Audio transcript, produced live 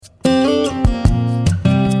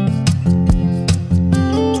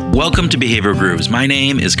Welcome to Behavioral Grooves. My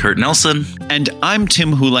name is Kurt Nelson. And I'm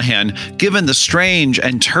Tim Houlihan. Given the strange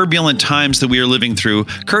and turbulent times that we are living through,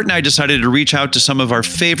 Kurt and I decided to reach out to some of our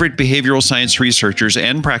favorite behavioral science researchers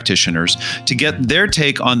and practitioners to get their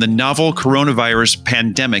take on the novel coronavirus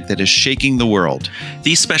pandemic that is shaking the world.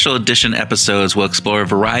 These special edition episodes will explore a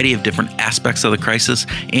variety of different aspects of the crisis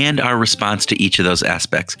and our response to each of those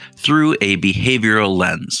aspects through a behavioral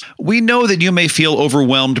lens. We know that you may feel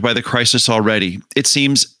overwhelmed by the crisis already. It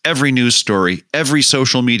seems every news story, every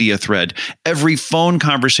social media thread, every phone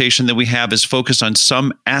conversation that we have is focused on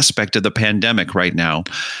some aspect of the pandemic right now.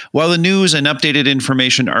 While the news and updated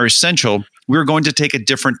information are essential, we're going to take a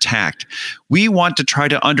different tact. We want to try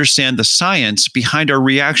to understand the science behind our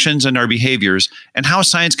reactions and our behaviors and how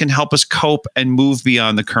science can help us cope and move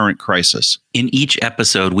beyond the current crisis. In each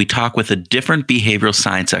episode, we talk with a different behavioral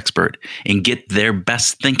science expert and get their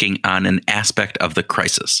best thinking on an aspect of the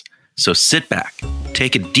crisis. So sit back,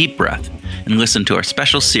 take a deep breath, and listen to our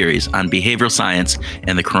special series on behavioral science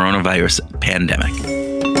and the coronavirus pandemic.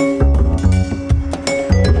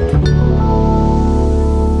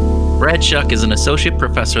 Brad Shuck is an associate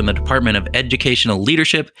professor in the Department of Educational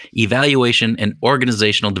Leadership, Evaluation, and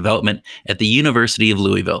Organizational Development at the University of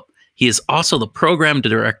Louisville. He is also the program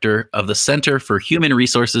director of the Center for Human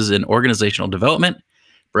Resources and Organizational Development.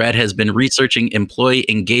 Brad has been researching employee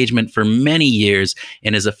engagement for many years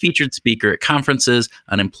and is a featured speaker at conferences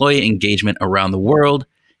on employee engagement around the world.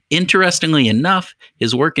 Interestingly enough,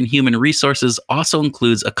 his work in human resources also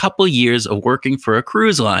includes a couple years of working for a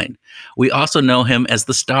cruise line. We also know him as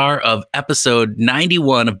the star of episode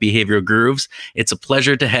 91 of Behavioral Grooves. It's a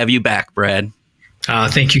pleasure to have you back, Brad.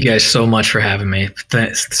 Thank you guys so much for having me.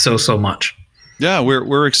 Thanks so much. Yeah,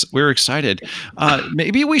 we're excited.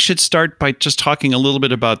 Maybe we should start by just talking a little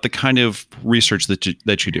bit about the kind of research that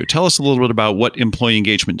you do. Tell us a little bit about what employee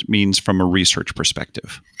engagement means from a research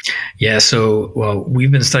perspective. Yeah, we've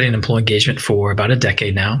been studying employee engagement for about a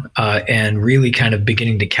decade now, and really kind of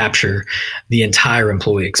beginning to capture the entire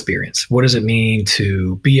employee experience. What does it mean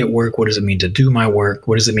to be at work? What does it mean to do my work?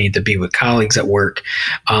 What does it mean to be with colleagues at work?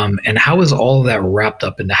 And how is all of that wrapped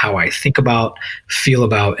up into how I think about, feel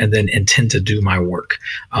about, and then intend to do my work,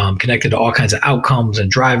 connected to all kinds of outcomes and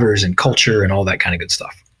drivers and culture and all that kind of good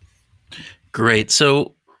stuff. Great.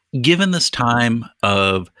 So given this time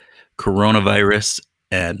of coronavirus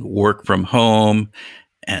and work from home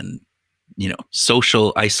and,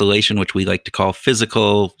 social isolation, which we like to call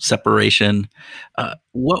physical separation,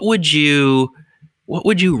 what would you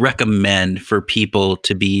recommend for people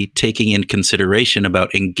to be taking in consideration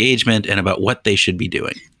about engagement and about what they should be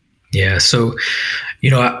doing? Yeah. So,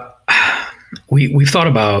 we've thought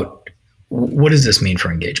about what does this mean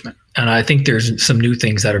for engagement? And I think there's some new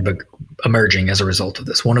things that are emerging as a result of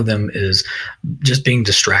this. One of them is just being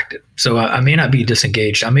distracted. So I may not be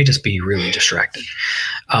disengaged. I may just be really distracted.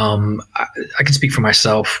 I can speak for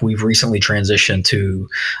myself. We've recently transitioned to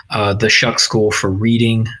the Shuck School for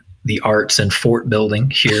Reading, the Arts and Fort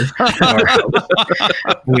building here at our house.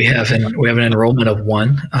 We have an enrollment of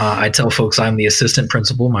one. I tell folks I'm the assistant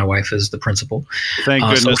principal. My wife is the principal. Thank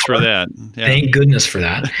goodness for that. Yeah. Thank goodness for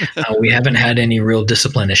that. We haven't had any real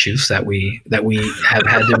discipline issues that we have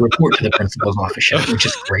had to report to the principal's office yet, which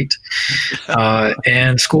is great.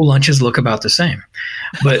 And school lunches look about the same.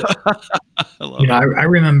 But I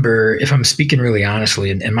remember, if I'm speaking really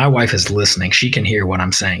honestly, and my wife is listening, she can hear what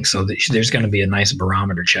I'm saying. So there's going to be a nice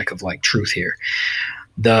barometer check of like truth here.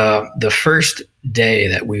 The first day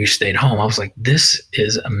that we stayed home, I was like, this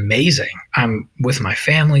is amazing. I'm with my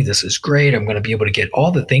family. This is great. I'm going to be able to get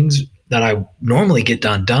all the things that I normally get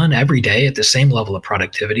done every day at the same level of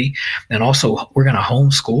productivity. And also we're going to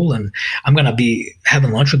homeschool and I'm going to be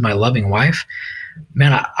having lunch with my loving wife.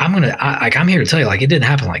 Man, I'm here to tell you, like, it didn't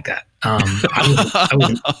happen like that. Oh,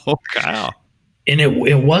 wow. And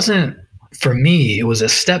it wasn't, for me, it was a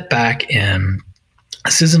step back in,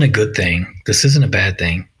 this isn't a good thing. This isn't a bad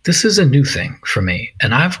thing. This is a new thing for me.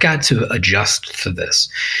 And I've got to adjust to this.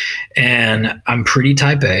 And I'm pretty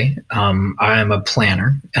type A. I am a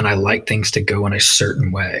planner and I like things to go in a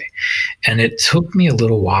certain way. And it took me a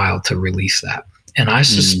little while to release that. And I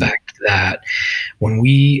suspect that when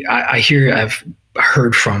I've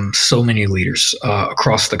heard from so many leaders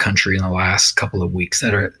across the country in the last couple of weeks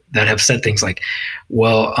that have said things like,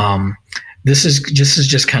 well, this is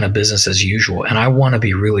just kind of business as usual. And I want to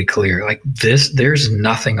be really clear, like there's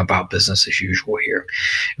nothing about business as usual here.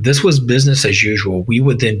 If this was business as usual, we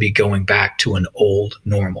would then be going back to an old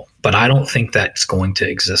normal. But I don't think that's going to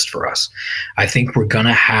exist for us. I think we're going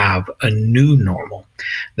to have a new normal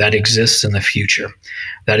that exists in the future.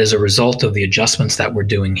 That is a result of the adjustments that we're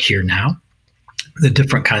doing here now. the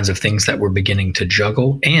different kinds of things that we're beginning to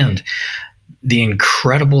juggle, and the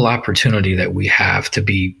incredible opportunity that we have to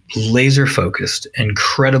be laser focused,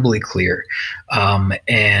 incredibly clear,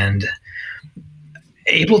 and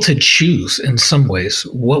able to choose in some ways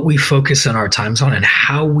what we focus in our times on and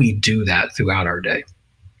how we do that throughout our day.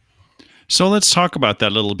 So let's talk about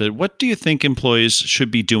that a little bit. What do you think employees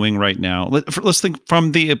should be doing right now? Let's think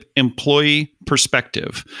from the employee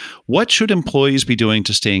perspective. What should employees be doing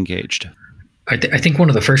to stay engaged? I think one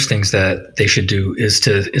of the first things that they should do is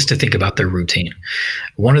to think about their routine.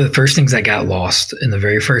 One of the first things that got lost in the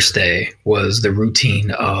very first day was the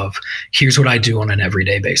routine of, here's what I do on an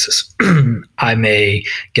everyday basis. I may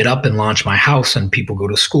get up and launch my house, and people go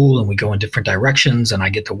to school, and we go in different directions, and I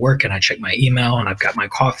get to work, and I check my email, and I've got my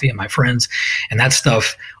coffee and my friends, and that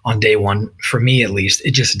stuff on day one, for me at least,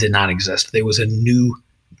 it just did not exist. There was a new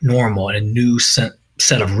normal and a new set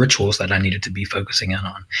of rituals that I needed to be focusing in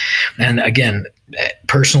on. And again,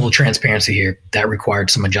 personal transparency here, that required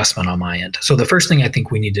some adjustment on my end. So the first thing I think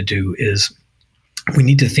we need to do is we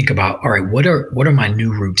need to think about, all right, what are my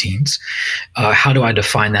new routines? How do I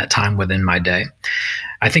define that time within my day?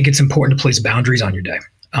 I think it's important to place boundaries on your day.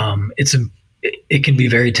 It can be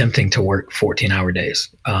very tempting to work 14-hour days.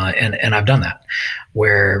 And I've done that,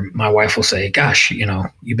 where my wife will say, gosh,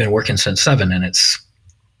 you've been working since 7 and it's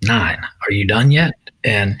 9. Are you done yet?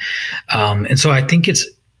 And so I think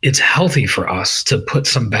it's healthy for us to put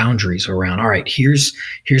some boundaries around, all right, here's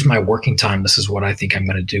my working time. This is what I think I'm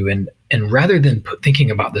going to do. And rather than thinking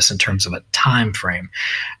about this in terms of a time frame,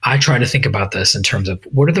 I try to think about this in terms of,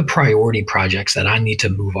 what are the priority projects that I need to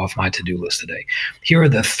move off my to-do list today? Here are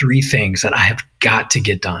the 3 things that I have got to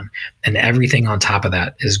get done. And everything on top of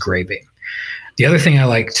that is gravy. The other thing I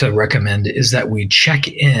like to recommend is that we check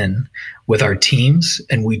in with our teams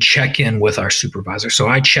and we check in with our supervisor. So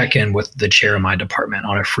I check in with the chair of my department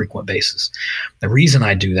on a frequent basis. The reason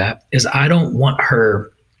I do that is I don't want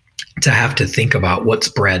her to have to think about, what's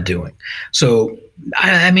Brad doing? So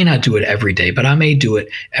I may not do it every day, but I may do it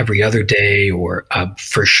every other day, or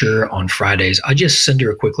for sure on Fridays. I just send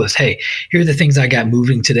her a quick list. Hey, here are the things I got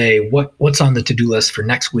moving today. What's on the to-do list for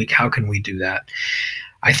next week? How can we do that?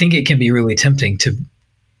 I think it can be really tempting to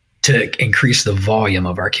increase the volume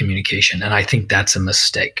of our communication. And I think that's a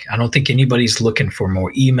mistake. I don't think anybody's looking for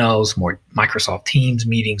more emails, more Microsoft Teams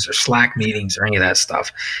meetings or Slack meetings or any of that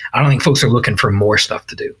stuff. I don't think folks are looking for more stuff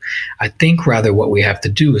to do. I think rather what we have to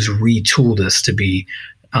do is retool this to be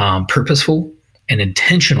purposeful and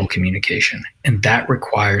intentional communication. And that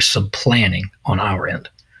requires some planning on our end.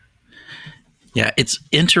 Yeah, it's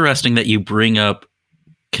interesting that you bring up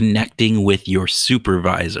connecting with your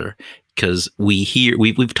supervisor, because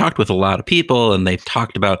we've talked with a lot of people, and they've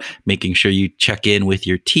talked about making sure you check in with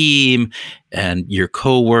your team and your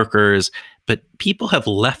coworkers, but people have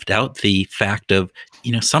left out the fact of,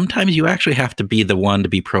 sometimes you actually have to be the one to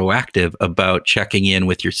be proactive about checking in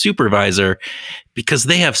with your supervisor, because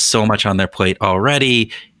they have so much on their plate already.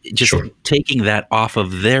 Just Sure. Taking that off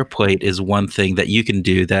of their plate is one thing that you can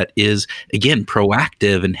do that is, again,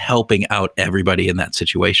 proactive and helping out everybody in that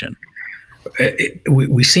situation.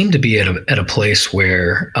 We seem to be at a place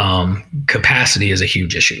where capacity is a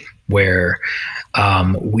huge issue, where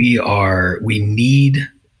we need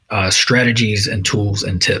strategies and tools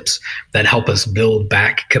and tips that help us build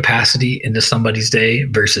back capacity into somebody's day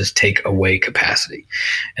versus take away capacity.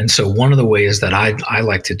 And so one of the ways that I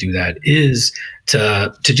like to do that is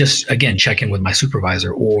to just, again, check in with my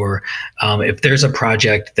supervisor, or if there's a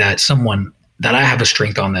project that I have a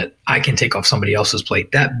strength on that I can take off somebody else's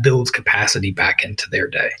plate, that builds capacity back into their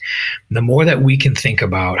day. The more that we can think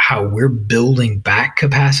about how we're building back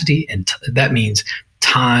capacity, and that means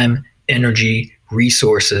time, energy,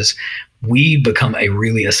 resources, we become a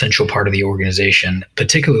really essential part of the organization,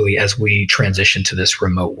 particularly as we transition to this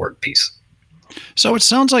remote work piece. So it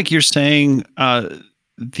sounds like you're saying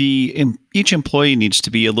each employee needs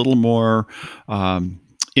to be a little more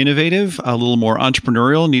innovative, a little more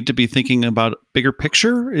entrepreneurial, need to be thinking about bigger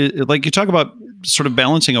picture. Like you talk about sort of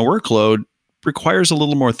balancing a workload requires a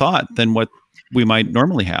little more thought than what we might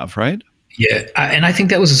normally have, right? Yeah. And I think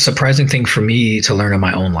that was a surprising thing for me to learn in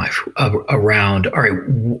my own life around, all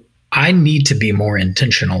right, I need to be more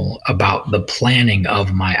intentional about the planning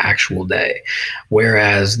of my actual day.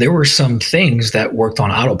 Whereas there were some things that worked on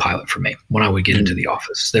autopilot for me when I would get into the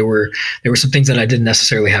office. There were some things that I didn't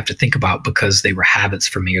necessarily have to think about because they were habits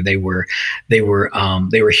for me, or they were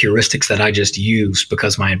heuristics that I just used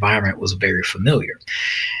because my environment was very familiar.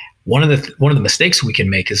 one of the mistakes we can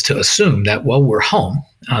make is to assume that, well, we're home.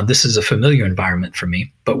 This is a familiar environment for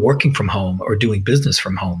me, but working from home or doing business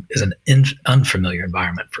from home is an unfamiliar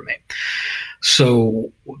environment for me.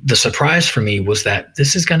 So the surprise for me was that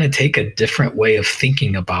this is going to take a different way of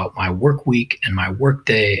thinking about my work week and my work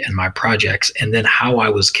day and my projects, and then how I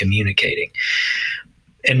was communicating,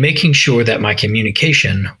 and making sure that my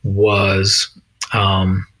communication was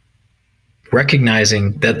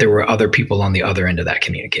recognizing that there were other people on the other end of that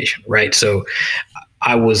communication, right? So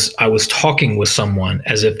I was talking with someone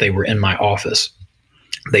as if they were in my office.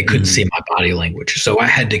 They couldn't see my body language. So I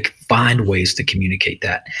had to find ways to communicate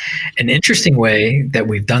that. An interesting way that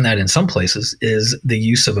we've done that in some places is the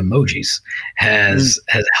use of emojis has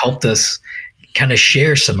helped us kind of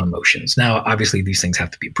share some emotions. Now, obviously these things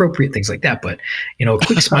have to be appropriate, things like that, but a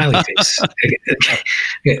quick smiley face.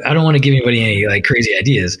 I don't want to give anybody any like crazy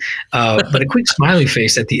ideas, but a quick smiley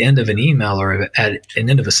face at the end of an email or at an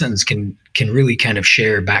end of a sentence can really kind of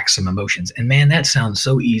share back some emotions. And man, that sounds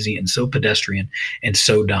so easy and so pedestrian and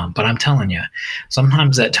so dumb. But I'm telling you,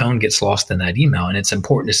 sometimes that tone gets lost in that email, and it's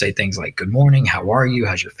important to say things like, good morning, how are you?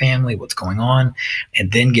 How's your family? What's going on? And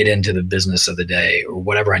then get into the business of the day or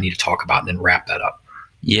whatever I need to talk about, and then wrap that up.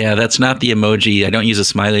 Yeah, that's not the emoji. I don't use a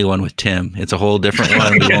smiley one with Tim. It's a whole different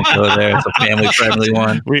one. We won't go there. It's a family-friendly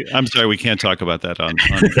one. I'm sorry, we can't talk about that on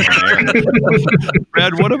air.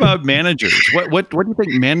 Brad, what about managers? What do you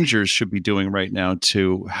think managers should be doing right now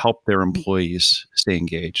to help their employees stay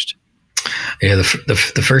engaged? Yeah,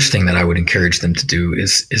 the first thing that I would encourage them to do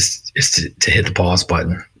is to hit the pause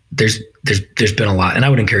button. There's been a lot, and I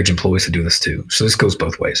would encourage employees to do this too. So this goes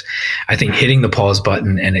both ways. I think hitting the pause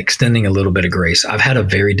button and extending a little bit of grace. I've had a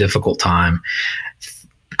very difficult time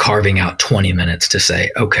carving out 20 minutes to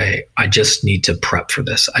say, okay, I just need to prep for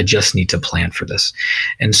this. I just need to plan for this.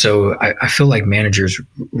 And so I feel like managers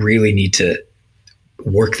really need to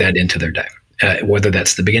work that into their day. Whether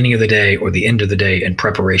that's the beginning of the day or the end of the day in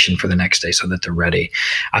preparation for the next day so that they're ready.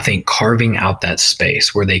 I think carving out that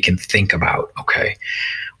space where they can think about, okay,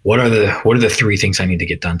 what are the three things I need to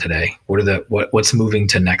get done today? What's moving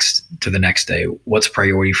to the next day? What's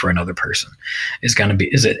priority for another person is going to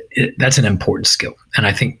be, that's an important skill. And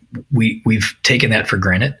I think we've taken that for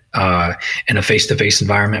granted in a face-to-face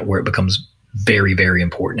environment where it becomes very, very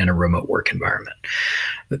important in a remote work environment.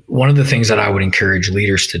 One of the things that I would encourage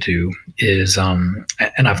leaders to do is, and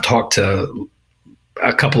I've talked to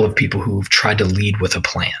a couple of people who've tried to lead with a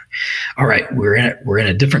plan. All right, we're in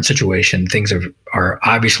a different situation. Things are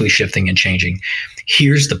obviously shifting and changing.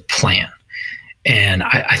 Here's the plan, and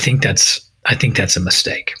I think that's a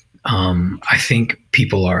mistake. I think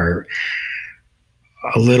people are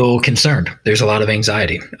a little concerned. There's a lot of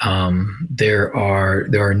anxiety. There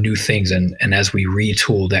are new things, and as we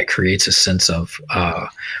retool, that creates a sense of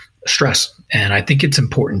stress. And I think it's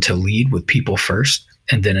important to lead with people first,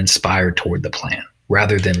 and then inspire toward the plan,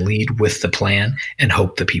 rather than lead with the plan and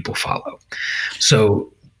hope the people follow.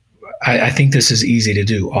 So I think this is easy to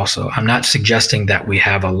do also. I'm not suggesting that we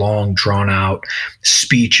have a long, drawn-out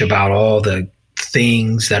speech about all the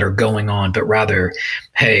things that are going on, but rather,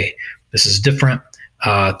 hey, this is different.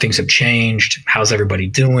 Things have changed. How's everybody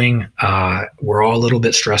doing? We're all a little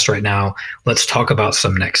bit stressed right now. Let's talk about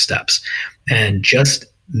some next steps. And just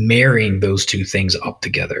marrying those two things up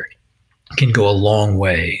together can go a long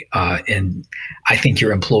way. And I think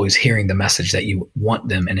your employees hearing the message that you want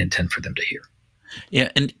them and intend for them to hear. Yeah.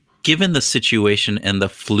 And given the situation and the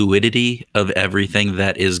fluidity of everything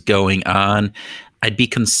that is going on, I'd be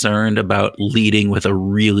concerned about leading with a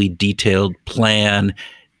really detailed plan,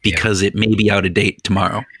 because it may be out of date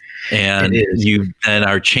tomorrow, and you then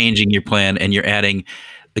are changing your plan, and you're adding,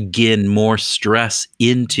 again, more stress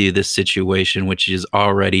into this situation, which is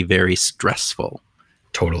already very stressful.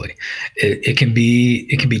 Totally. It can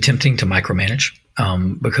be tempting to micromanage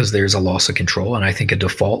because there's a loss of control. And I think a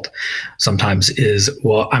default sometimes is,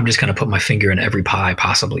 well, I'm just going to put my finger in every pie I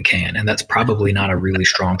possibly can. And that's probably not a really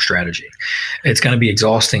strong strategy. It's going to be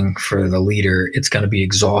exhausting for the leader. It's going to be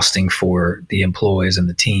exhausting for the employees and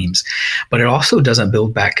the teams, but it also doesn't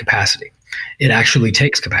build back capacity. It actually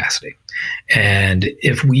takes capacity. And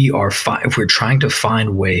if we're trying to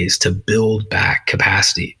find ways to build back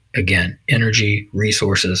capacity, again, energy,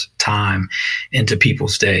 resources, time into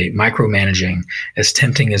people's day, micromanaging, as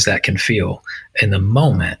tempting as that can feel in the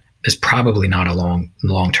moment, is probably not a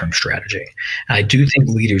long-term strategy. And I do think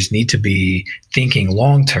leaders need to be thinking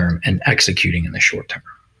long-term and executing in the short term.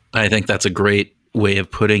 I think that's a great way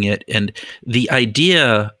of putting it. And the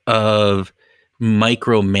idea of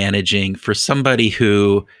micromanaging for somebody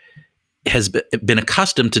who has been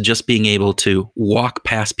accustomed to just being able to walk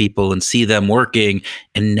past people and see them working,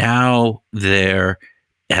 and now they're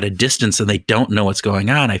at a distance and they don't know what's going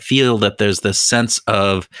on, I feel that there's this sense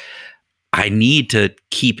of, I need to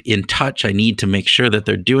keep in touch. I need to make sure that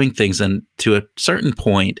they're doing things. And to a certain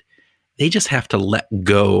point, they just have to let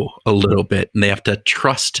go a little bit, and they have to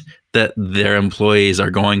trust that their employees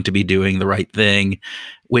are going to be doing the right thing,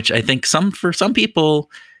 which I think for some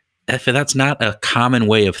people, if that's not a common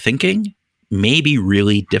way of thinking, may be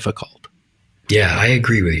really difficult. Yeah, I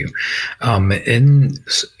agree with you.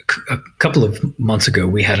 A couple of months ago,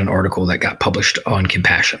 we had an article that got published on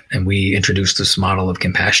compassion, and we introduced this model of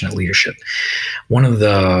compassionate leadership. One of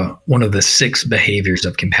the 6 behaviors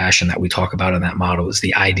of compassion that we talk about in that model is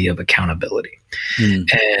the idea of accountability.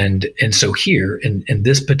 And so here in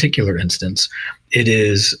this particular instance,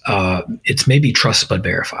 it's maybe trust but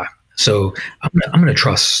verify. So I'm going to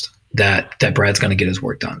trust that Brad's going to get his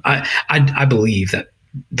work done. I believe that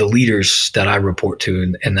the leaders that I report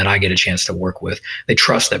to and that I get a chance to work with, they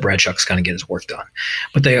trust that Brad Shuck's going to get his work done.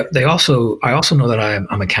 But I also know that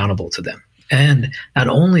I'm accountable to them. And not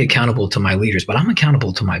only accountable to my leaders, but I'm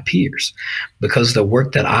accountable to my peers, because the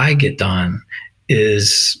work that I get done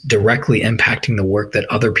is directly impacting the work that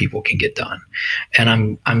other people can get done.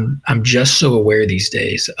 And I'm just so aware these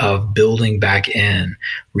days of building back in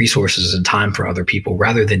resources and time for other people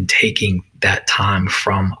rather than taking that time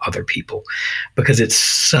from other people, because it's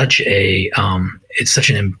such an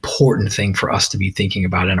important thing for us to be thinking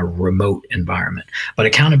about in a remote environment. But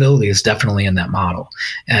accountability is definitely in that model.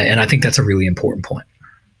 And I think that's a really important point.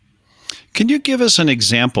 Can you give us an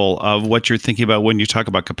example of what you're thinking about when you talk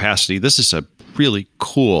about capacity? This is a really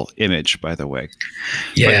cool image, by the way.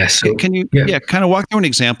 Yeah. But so can you kind of walk through an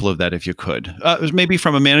example of that if you could, maybe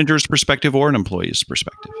from a manager's perspective or an employee's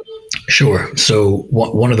perspective? Sure. So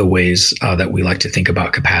one of the ways that we like to think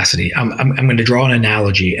about capacity, I'm going to draw an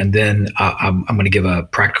analogy, and then I'm going to give a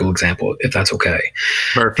practical example, if that's okay.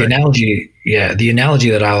 Perfect. The analogy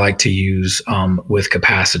that I like to use with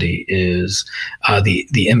capacity is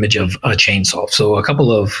the image of a chainsaw. So a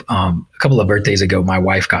couple of birthdays ago, my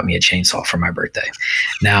wife got me a chainsaw for my birthday.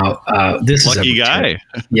 Now this Lucky is a guy.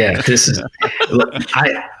 Yeah, this is.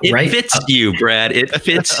 It fits you, Brad. It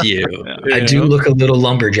fits you. I do look a little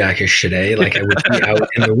lumberjackish today, like I would be out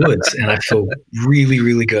in the woods, and I feel really,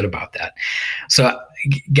 really good about that. So,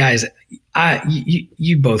 guys,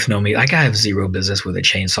 you both know me. Like, I have zero business with a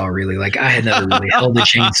chainsaw, really. Like, I had never really held a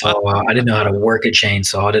chainsaw. I didn't know how to work a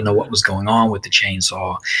chainsaw. I didn't know what was going on with the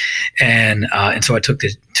chainsaw, and so I took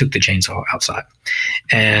the chainsaw outside,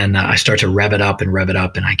 and I start to rev it up,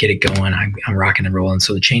 and I get it going. I'm rocking and rolling.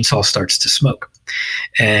 So the chainsaw starts to smoke,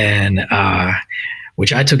 and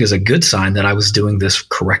which I took as a good sign that I was doing this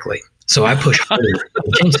correctly. So I push harder on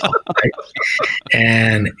the chainsaw, right?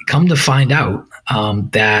 And come to find out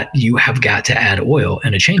that you have got to add oil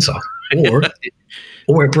in a chainsaw,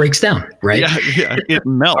 or it breaks down, right? Yeah, it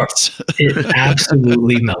melts. It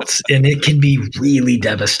absolutely melts, and it can be really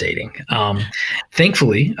devastating.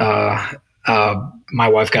 Thankfully, my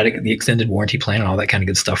wife got the extended warranty plan and all that kind of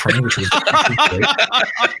good stuff for me, which was great.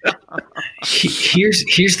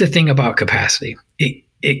 Here's the thing about capacity.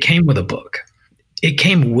 It came with a book. It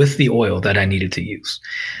came with the oil that I needed to use.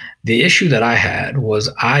 The issue that I had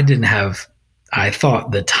was I didn't have, I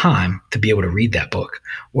thought, the time to be able to read that book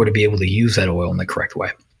or to be able to use that oil in the correct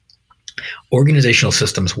way. Organizational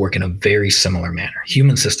systems work in a very similar manner.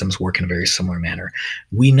 Human systems work in a very similar manner.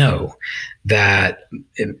 We know that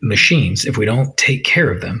machines, if we don't take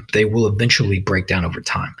care of them, they will eventually break down over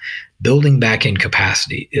time. Building back in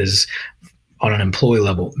capacity is, on an employee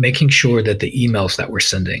level, making sure that the emails that we're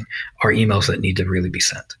sending are emails that need to really be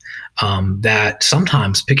sent. That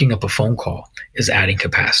sometimes picking up a phone call is adding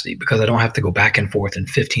capacity, because I don't have to go back and forth in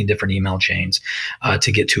 15 different email chains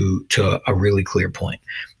to get to a really clear point.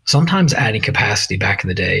 Sometimes adding capacity back in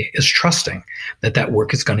the day is trusting that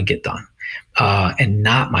work is going to get done, and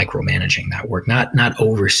not micromanaging that work, not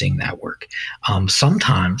overseeing that work.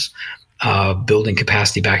 Sometimes building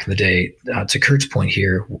capacity back in the day, to Kurt's point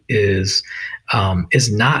here, is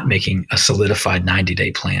not making a solidified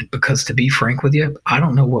 90-day plan, because, to be frank with you, I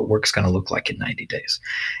don't know what work's going to look like in 90 days.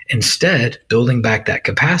 Instead, building back that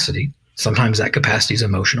capacity, sometimes that capacity is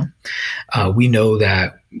emotional. We know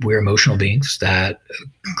that we're emotional beings, that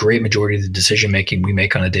a great majority of the decision making we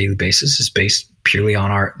make on a daily basis is based purely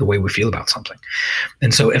on the way we feel about something.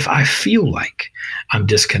 And so if I feel like I'm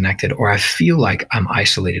disconnected, or I feel like I'm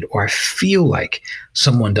isolated, or I feel like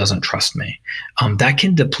someone doesn't trust me, that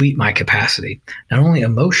can deplete my capacity, not only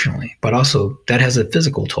emotionally, but also that has a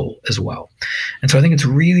physical toll as well. And so I think it's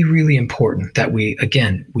really, really important that we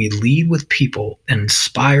lead with people and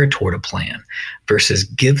inspire toward a plan, versus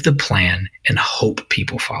give the plan and hope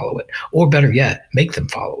people follow it, or better yet, make them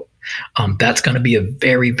follow it. That's going to be a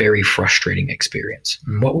very, very frustrating experience.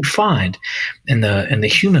 And what we find in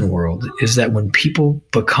the human world is that when people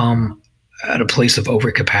become at a place of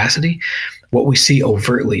overcapacity, what we see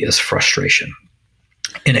overtly is frustration.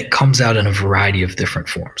 And it comes out in a variety of different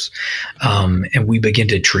forms. And we begin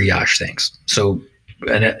to triage things. So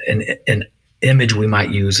an image we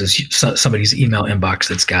might use is somebody's email inbox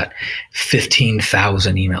that's got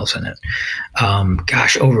 15,000 emails in it.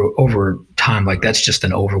 Over time, like that's just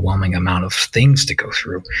an overwhelming amount of things to go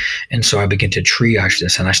through. And so I begin to triage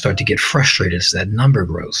this, and I start to get frustrated as that number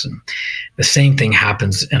grows. And the same thing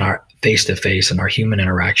happens in our face-to-face and our human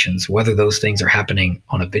interactions, whether those things are happening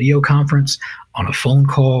on a video conference, on a phone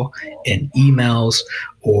call, in emails,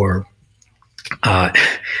 or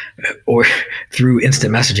through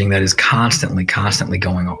instant messaging that is constantly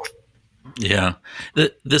going off. Yeah.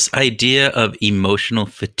 This idea of emotional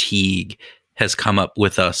fatigue has come up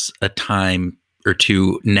with us a time or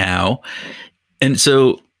two now. And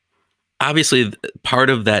so obviously part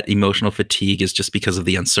of that emotional fatigue is just because of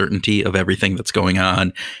the uncertainty of everything that's going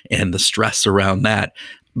on and the stress around that.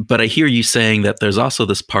 But I hear you saying that there's also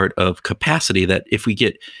this part of capacity that if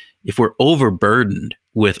we're overburdened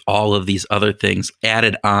with all of these other things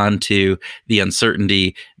added on to the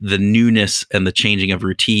uncertainty, the newness and the changing of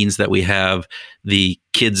routines that we have, the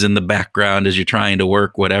kids in the background as you're trying to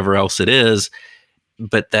work, whatever else it is,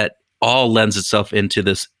 but that all lends itself into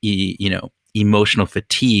this, emotional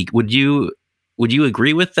fatigue. Would you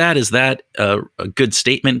agree with that? Is that a good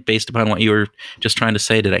statement based upon what you were just trying to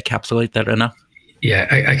say? Did I encapsulate that enough? Yeah,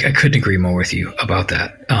 I couldn't agree more with you about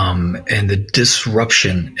that. And the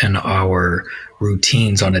disruption in our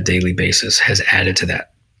routines on a daily basis has added to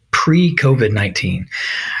that. Pre-COVID-19,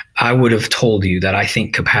 I would have told you that I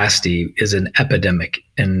think capacity is an epidemic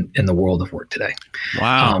in the world of work today.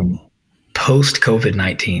 Wow.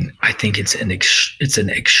 Post-COVID-19, I think it's an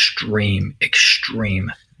extreme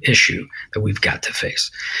issue that we've got to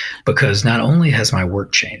face, because not only has my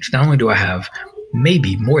work changed, not only do I have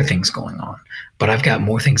maybe more things going on, but I've got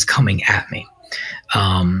more things coming at me.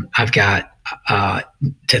 I've got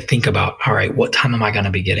to think about, all right, what time am I going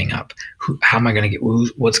to be getting up? How am I going to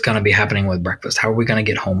what's going to be happening with breakfast? How are we going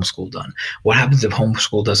to get homeschool done? What happens if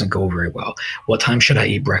homeschool doesn't go very well? What time should I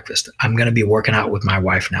eat breakfast? I'm going to be working out with my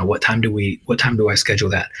wife now. What time do I schedule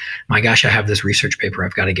that? My gosh, I have this research paper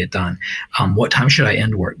I've got to get done. What time should I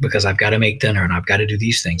end work? Because I've got to make dinner and I've got to do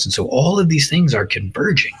these things. And so all of these things are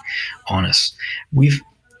converging on us. We've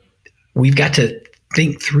got to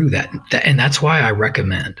think through that. And that's why I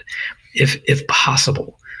recommend, if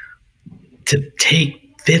possible, to take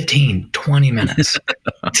 15, 20 minutes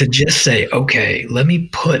to just say, okay, let me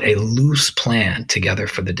put a loose plan together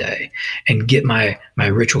for the day and get my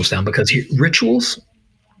rituals down, because rituals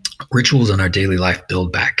in our daily life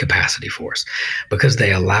build back capacity for us, because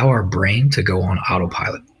they allow our brain to go on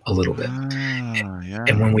autopilot a little bit. Yeah.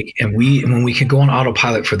 And when we can go on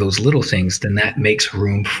autopilot for those little things, then that makes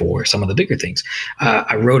room for some of the bigger things.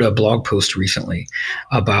 I wrote a blog post recently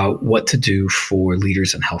about what to do for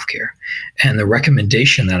leaders in healthcare. And the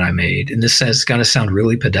recommendation that I made, and this is going to sound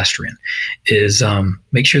really pedestrian, is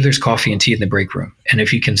make sure there's coffee and tea in the break room. And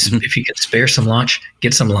if you can spare some lunch,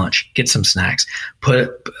 get some snacks,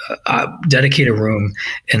 dedicate a room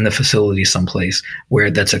in the facility someplace where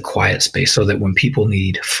that's a quiet space, so that when people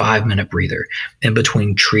need 5-minute breather in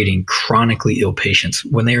between treating chronically ill patients,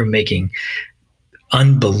 when they are making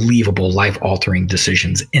unbelievable life-altering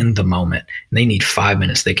decisions in the moment, and they need 5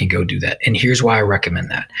 minutes, they can go do that. And here's why I recommend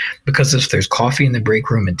that. Because if there's coffee in the break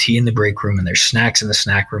room and tea in the break room and there's snacks in the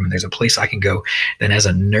snack room and there's a place I can go, then as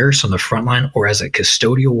a nurse on the front line or as a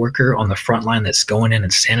custodial worker on the front line that's going in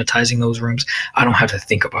and sanitizing those rooms, I don't have to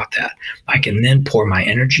think about that. I can then pour my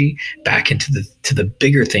energy back into the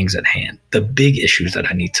bigger things at hand, the big issues that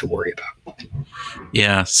I need to worry about.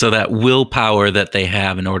 Yeah. So that willpower that they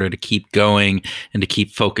have in order to keep going and to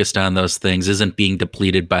keep focused on those things isn't being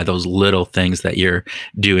depleted by those little things that you're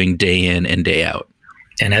doing day in and day out.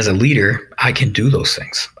 And as a leader, I can do those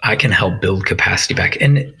things. I can help build capacity back.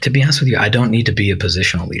 And to be honest with you, I don't need to be a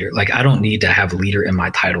positional leader. Like, I don't need to have leader in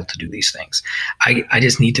my title to do these things. I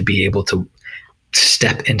just need to be able to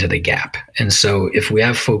step into the gap. And so if we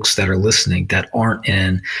have folks that are listening that aren't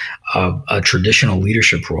in a traditional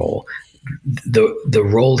leadership role, the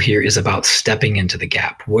role here is about stepping into the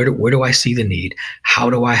gap. Where do I see the need?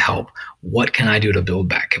 How do I help? What can I do to build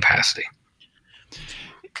back capacity?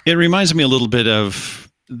 It reminds me a little bit of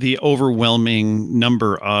the overwhelming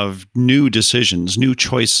number of new decisions, new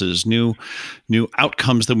choices, new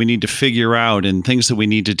outcomes that we need to figure out and things that we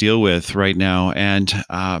need to deal with right now. And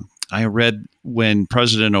I read when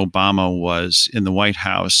President Obama was in the White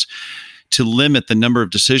House, to limit the number of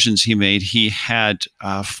decisions he made, he had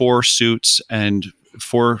 4 suits and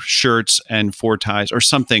 4 shirts and 4 ties or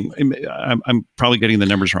something. I'm probably getting the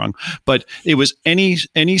numbers wrong, but it was any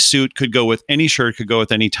suit could go with any shirt, could go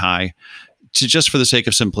with any tie, just for the sake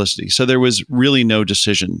of simplicity. So there was really no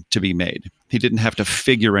decision to be made. He didn't have to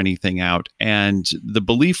figure anything out. And the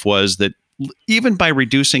belief was that even by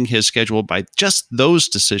reducing his schedule by just those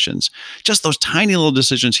decisions, just those tiny little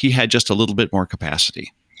decisions, he had just a little bit more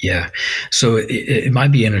capacity. Yeah. So it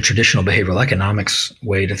might be in a traditional behavioral economics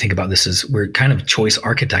way to think about this is we're kind of choice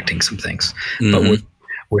architecting some things, but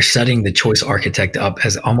we're setting the choice architect up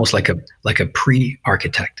as almost like a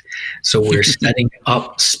pre-architect. So we're setting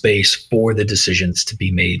up space for the decisions to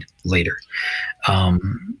be made later.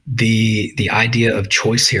 The idea of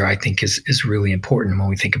choice here, I think, is really important when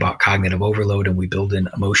we think about cognitive overload and we build in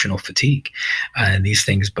emotional fatigue, and these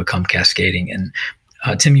things become cascading. And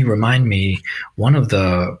Tim, you remind me one of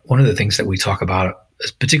the things that we talk about,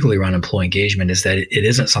 particularly around employee engagement, is that it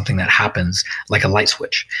isn't something that happens like a light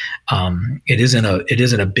switch. It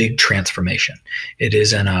isn't a big transformation. It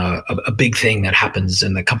isn't a big thing that happens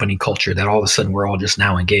in the company culture that all of a sudden we're all just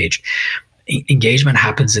now engaged. Engagement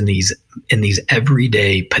happens in these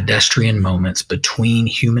everyday pedestrian moments between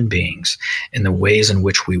human beings, in the ways in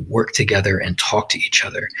which we work together and talk to each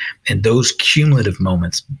other. And those cumulative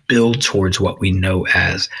moments build towards what we know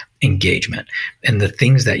as engagement. And the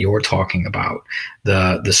things that you're talking about,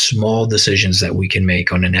 the small decisions that we can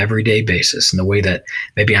make on an everyday basis, and the way that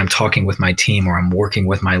maybe I'm talking with my team, or I'm working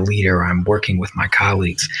with my leader, or I'm working with my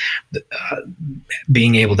colleagues,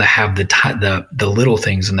 being able to have the little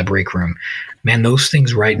things in the break room, man, those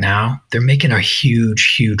things right now, they're making a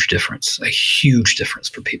huge difference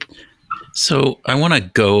for people. So I want to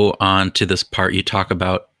go on to this part. You talk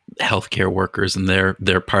about healthcare workers, and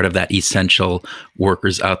they're part of that essential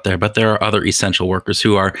workers out there. But there are other essential workers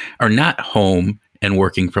who are not home and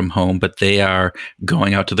working from home, but they are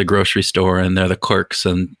going out to the grocery store, and they're the clerks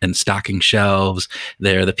and stocking shelves.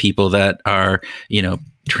 They're the people that are,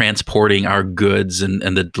 transporting our goods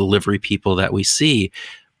and the delivery people that we see.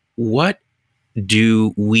 What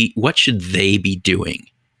should they be doing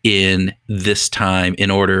in this time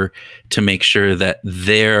in order to make sure that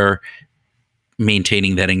they're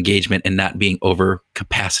maintaining that engagement and not being over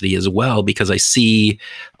capacity as well? Because I see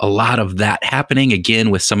a lot of that happening again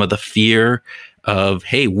with some of the fear of,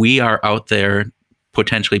 hey, we are out there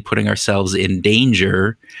potentially putting ourselves in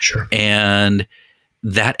danger. Sure. And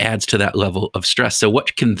that adds to that level of stress. So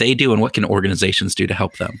what can they do, and what can organizations do to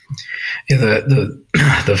help them? Yeah,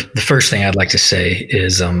 the first thing I'd like to say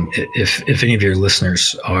is if any of your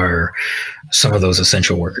listeners are some of those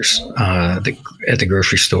essential workers at the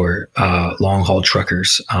grocery store, long haul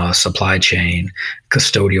truckers, supply chain,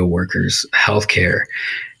 custodial workers, healthcare,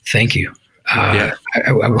 thank you.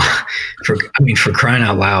 For crying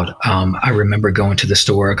out loud, I remember going to the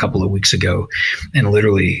store a couple of weeks ago, and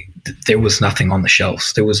literally there was nothing on the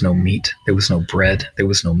shelves. There was no meat, there was no bread, there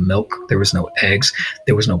was no milk, there was no eggs,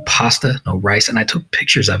 there was no pasta, no rice. And I took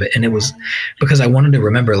pictures of it, and it was because I wanted to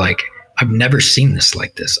remember, like, I've never seen this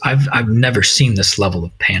like this. I've never seen this level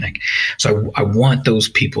of panic. So I want those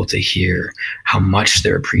people to hear how much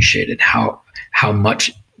they're appreciated, how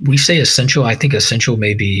much. We say essential. I think essential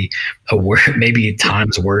may be a word, maybe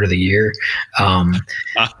Times Word of the Year.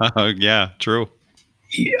 Yeah, true.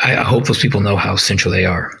 I hope those people know how essential they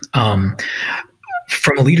are.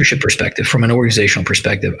 From a leadership perspective, from an organizational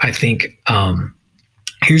perspective, I think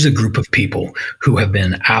here's a group of people who have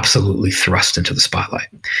been absolutely thrust into the spotlight.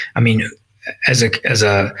 I mean, as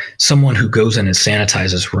a someone who goes in and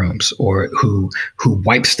sanitizes rooms, or who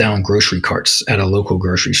wipes down grocery carts at a local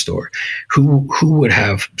grocery store, who would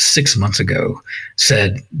have 6 months ago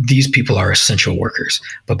said these people are essential workers,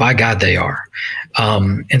 but by God they are.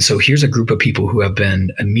 And so here's a group of people who have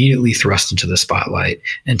been immediately thrust into the spotlight,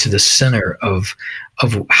 into the center of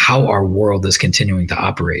how our world is continuing to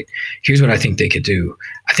operate. Here's what I think they could do.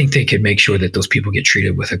 I think they could make sure that those people get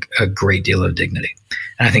treated with a great deal of dignity.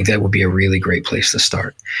 And I think that would be a really great place to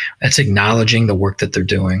start. That's acknowledging the work that they're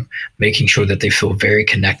doing, making sure that they feel very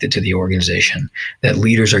connected to the organization, that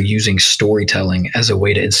leaders are using storytelling as a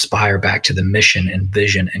way to inspire back to the mission and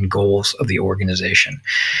vision and goals of the organization.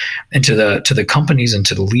 And to the companies and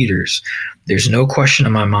to the leaders, there's no question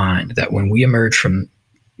in my mind that when we emerge from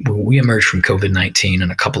COVID-19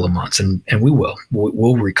 in a couple of months, and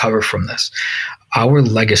we'll recover from this, our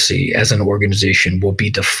legacy as an organization will be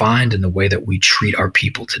defined in the way that we treat our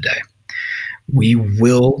people today. We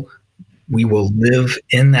will live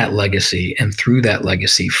in that legacy and through that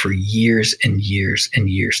legacy for years and years and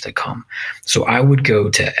years to come. So I would go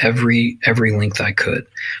to every length I could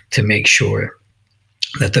to make sure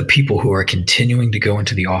that the people who are continuing to go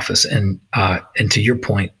into the office and to your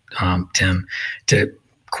point, Tim, to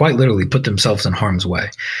quite literally put themselves in harm's way,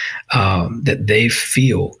 that they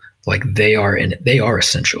feel like they are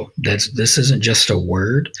essential. This isn't just a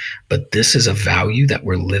word, but this is a value that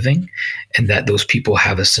we're living, and that those people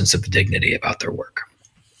have a sense of dignity about their work.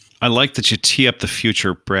 I like that you tee up the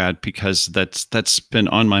future, Brad, because that's been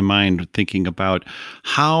on my mind, thinking about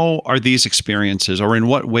how are these experiences, or in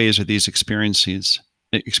what ways are these experiences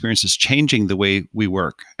changing the way we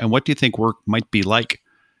work, and what do you think work might be like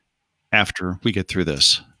after we get through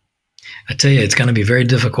this? I tell you, it's going to be very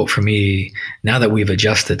difficult for me now that we've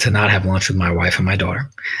adjusted to not have lunch with my wife and my daughter.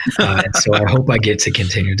 And so I hope I get to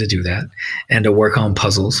continue to do that, and to work on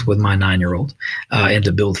puzzles with my 9-year-old, and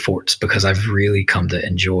to build forts, because I've really come to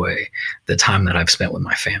enjoy the time that I've spent with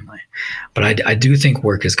my family. But I do think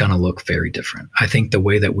work is going to look very different. I think the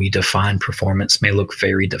way that we define performance may look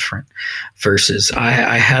very different versus I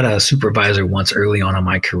had a supervisor once early on in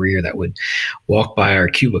my career that would walk by our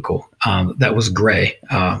cubicle that was gray.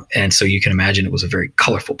 And so you can imagine it was a very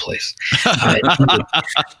colorful place.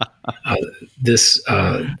 This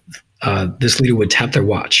leader would tap their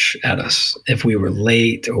watch at us if we were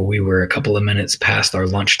late or we were a couple of minutes past our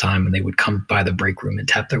lunchtime, and they would come by the break room and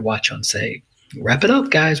tap their watch and say, "Wrap it up,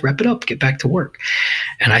 guys, wrap it up, get back to work."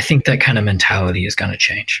 And I think that kind of mentality is going to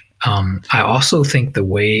change. I also think the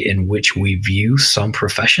way in which we view some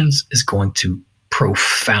professions is going to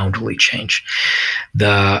profoundly change.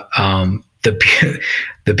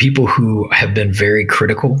 The people who have been very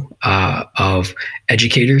critical of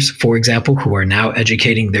educators, for example, who are now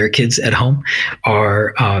educating their kids at home,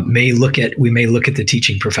 we may look at the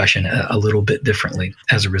teaching profession a little bit differently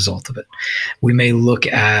as a result of it. We may look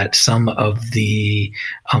at some of the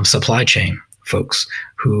supply chain folks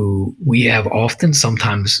who we have often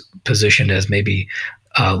sometimes positioned as maybe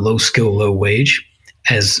low skill, low wage,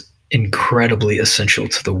 as incredibly essential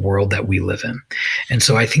to the world that we live in. And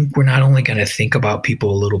so I think we're not only going to think about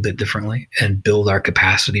people a little bit differently and build our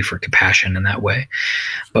capacity for compassion in that way,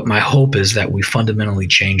 but my hope is that we fundamentally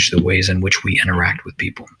change the ways in which we interact with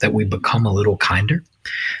people, that we become a little kinder,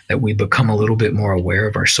 that we become a little bit more aware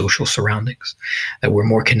of our social surroundings, that we're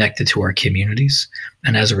more connected to our communities.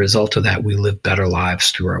 And as a result of that, we live better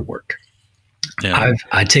lives through our work. Yeah.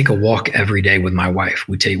 I take a walk every day with my wife.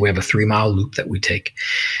 We have a 3-mile loop that we take.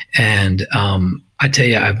 And I tell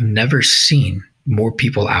you, I've never seen more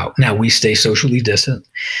people out. Now, we stay socially distant.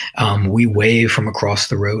 We wave from across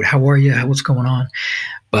the road. How are you? What's going on?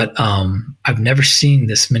 But I've never seen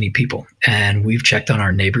this many people. And we've checked on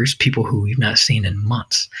our neighbors, people who we've not seen in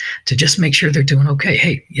months, to just make sure they're doing okay.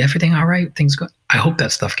 Hey, everything all right? Things good? I hope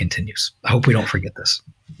that stuff continues. I hope we don't forget this.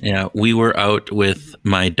 Yeah, we were out with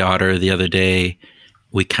my daughter the other day.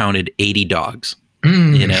 We counted 80 dogs. Wow.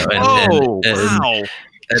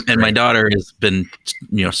 And my daughter has been,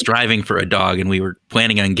 striving for a dog, and we were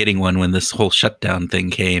planning on getting one when this whole shutdown thing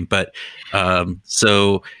came. But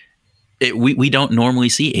we don't normally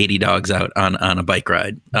see 80 dogs out on a bike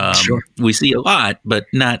ride. Sure. We see a lot, but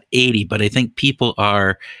not 80. But I think people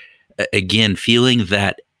are, again, feeling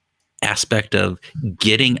that aspect of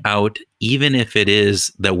getting out, even if it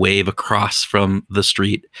is the wave across from the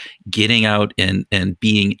street, getting out and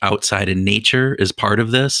being outside in nature is part of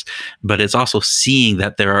this. But it's also seeing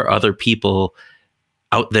that there are other people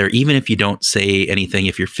out there, even if you don't say anything,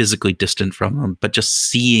 if you're physically distant from them, but just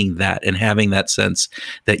seeing that and having that sense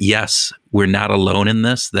that, yes, we're not alone in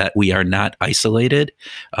this, that we are not isolated.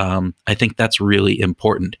 I think that's really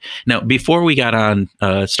important. Now, before we got on,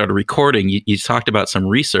 started recording, you talked about some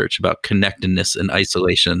research about connectedness and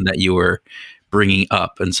isolation that you were bringing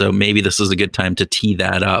up. And so maybe this is a good time to tee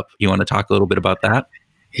that up. You want to talk a little bit about that?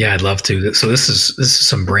 Yeah, I'd love to. So this is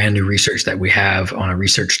some brand new research that we have on a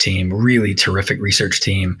research team, really terrific research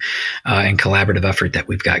team and collaborative effort that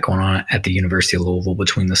we've got going on at the University of Louisville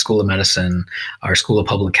between the School of Medicine, our School of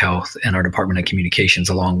Public Health, and our Department of Communications,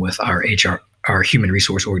 along with our Human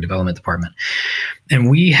Resource Org Development Department. And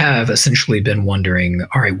we have essentially been wondering,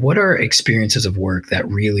 all right, what are experiences of work that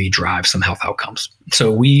really drive some health outcomes?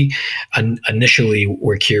 So we initially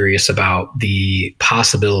were curious about the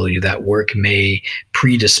possibility that work may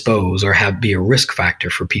predispose or be a risk factor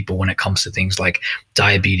for people when it comes to things like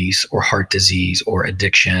diabetes or heart disease or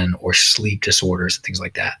addiction or sleep disorders and things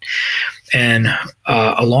like that. And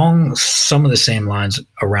along some of the same lines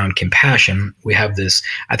around compassion, we have this,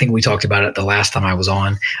 I think we talked about it the last time I was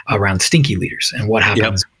on, around stinky leaders and what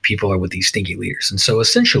happens when people are with these stinky leaders. And so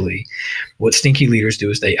essentially what stinky leaders do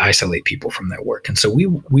is they isolate people from their work. And so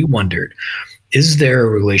we wondered, is there a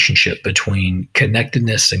relationship between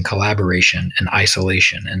connectedness and collaboration and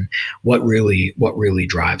isolation, and what really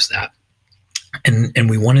drives that? And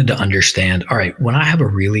we wanted to understand, all right, when I have a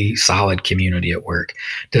really solid community at work,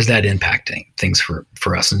 does that impact things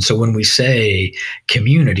for us? And so when we say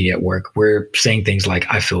community at work, we're saying things like,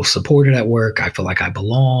 I feel supported at work. I feel like I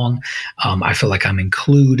belong. I feel like I'm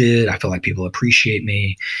included. I feel like people appreciate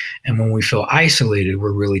me. And when we feel isolated,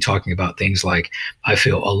 we're really talking about things like, I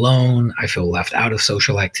feel alone. I feel left out of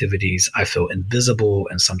social activities. I feel invisible.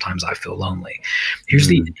 And sometimes I feel lonely. Here's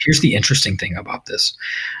the interesting thing about this.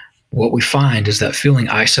 What we find is that feeling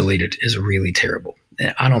isolated is really terrible.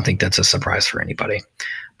 And I don't think that's a surprise for anybody.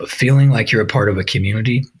 But feeling like you're a part of a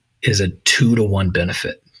community is a 2-to-1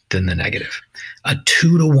 benefit than the negative. A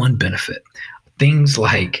 2-to-1 benefit. Things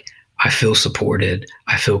like I feel supported,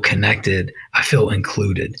 I feel connected, I feel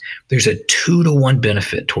included. There's a 2-to-1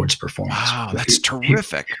 benefit towards performance. Wow, that's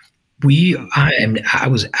terrific. I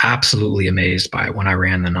was absolutely amazed by it when I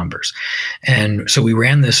ran the numbers. And so we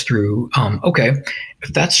ran this through, okay,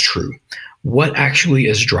 if that's true, what actually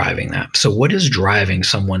is driving that? So what is driving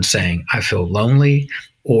someone saying, I feel lonely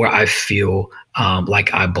or I feel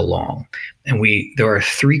like I belong? And there are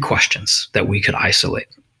 3 questions that we could isolate.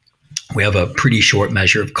 We have a pretty short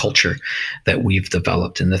measure of culture that we've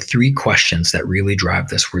developed. And the 3 questions that really drive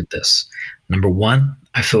this were this. Number 1,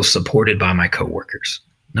 I feel supported by my coworkers.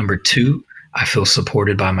 Number 2, I feel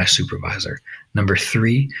supported by my supervisor. Number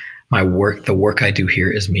 3, the work I do here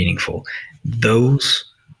is meaningful. Those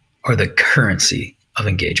are the currency of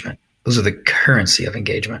engagement. Those are the currency of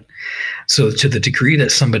engagement. So to the degree that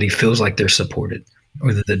somebody feels like they're supported,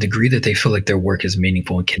 or the degree that they feel like their work is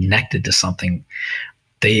meaningful and connected to something,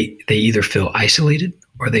 they either feel isolated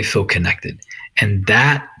or they feel connected. And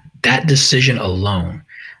that decision alone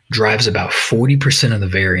drives about 40% of the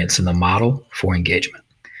variance in the model for engagement.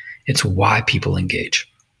 It's why people engage.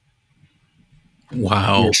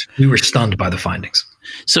 Wow. We were stunned by the findings.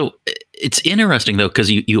 So it's interesting, though,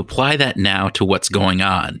 because you apply that now to what's going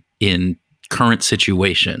on in current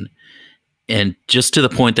situation. And just to the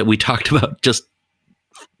point that we talked about just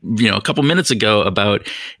a couple minutes ago about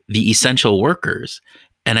the essential workers.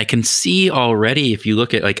 And I can see already, if you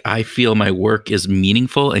look at I feel my work is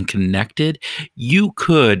meaningful and connected, you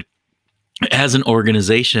could, as an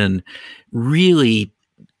organization, really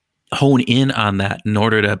hone in on that in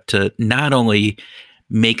order to not only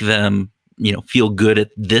make them feel good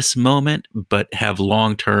at this moment, but have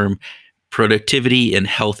long-term productivity and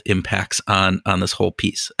health impacts on this whole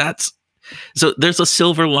piece. So there's a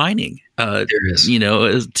silver lining there is.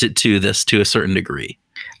 To this to a certain degree.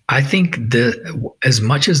 I think that as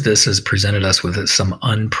much as this has presented us with some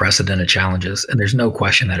unprecedented challenges, and there's no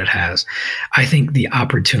question that it has, I think the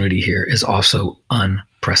opportunity here is also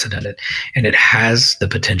unprecedented, and it has the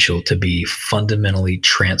potential to be fundamentally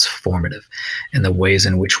transformative in the ways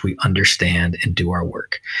in which we understand and do our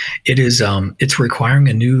work. It's requiring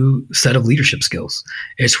a new set of leadership skills.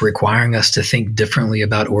 It's requiring us to think differently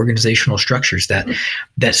about organizational structures that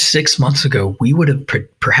 6 months ago we would have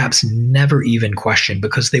perhaps never even questioned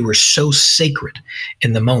because they were so sacred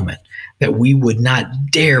in the moment that we would not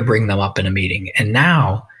dare bring them up in a meeting. And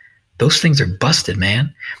now those things are busted,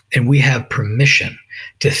 man. And we have permission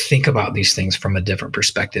to think about these things from a different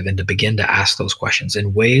perspective and to begin to ask those questions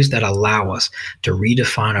in ways that allow us to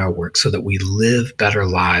redefine our work so that we live better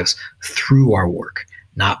lives through our work,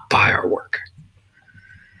 not by our work.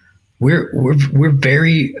 We're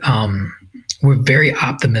very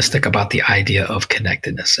optimistic about the idea of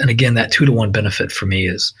connectedness. And again, that 2-to-1 benefit for me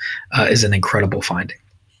is an incredible finding.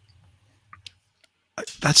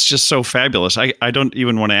 That's just so fabulous. I don't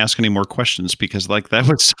even want to ask any more questions because that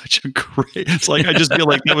was such a great, it's I just feel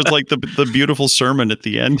like that was the beautiful sermon at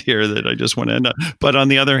the end here that I just want to end on. But on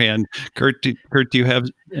the other hand, Kurt, do you have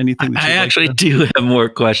anything? I actually do have more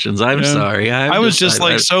questions. I'm sorry. I was just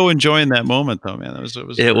so enjoying that moment though, man.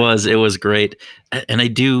 It was great. And I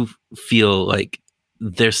do feel like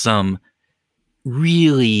there's some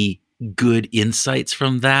really good insights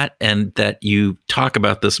from that, and that you talk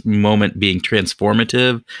about this moment being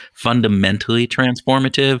transformative, fundamentally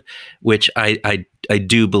transformative, which I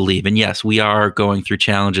do believe. And yes, we are going through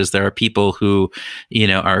challenges. There are people who,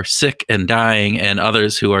 are sick and dying, and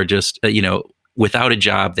others who are just, without a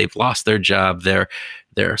job. They've lost their job.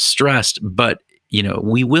 They're stressed, but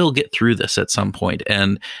we will get through this at some point,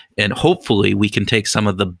 and hopefully we can take some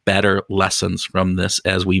of the better lessons from this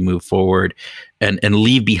as we move forward, and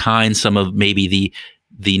leave behind some of maybe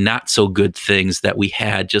the not so good things that we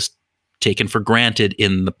had just taken for granted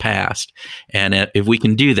in the past. And if we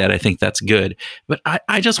can do that, I think that's good. But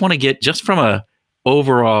I just want to get, just from a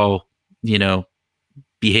overall,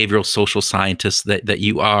 behavioral social scientist that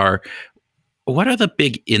you are, what are the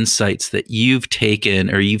big insights that you've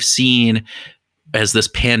taken or you've seen as this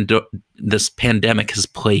pandemic has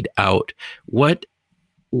played out, what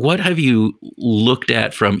have you looked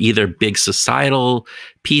at from either big societal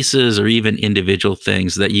pieces or even individual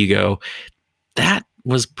things that you go, that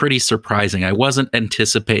was pretty surprising? I wasn't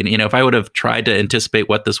anticipating, if I would have tried to anticipate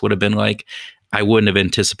what this would have been like, I wouldn't have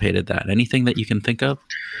anticipated that. Anything that you can think of?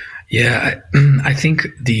 Yeah, I think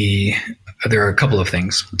there are a couple of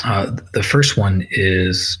things. The first one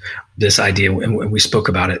is this idea, and we spoke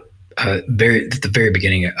about it at the very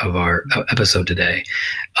beginning of our episode today,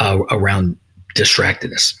 around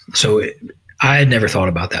distractedness. So I had never thought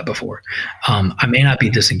about that before. I may not be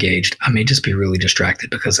disengaged. I may just be really distracted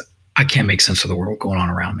because I can't make sense of the world going on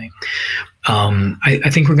around me. I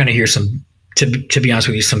think we're going to hear to be honest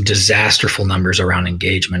with you, some disasterful numbers around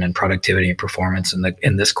engagement and productivity and performance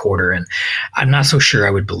in this quarter, and I'm not so sure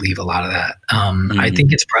I would believe a lot of that. I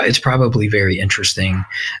think it's probably very interesting.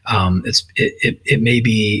 It may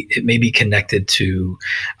be connected to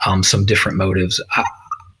some different motives.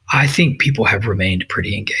 I think people have remained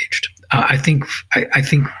pretty engaged. I think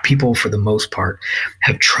people, for the most part,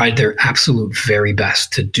 have tried their absolute very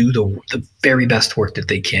best to do the very best work that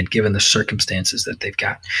they can, given the circumstances that they've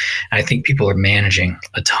got. And I think people are managing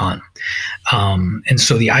a ton. And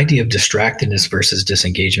so the idea of distractedness versus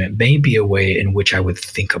disengagement may be a way in which I would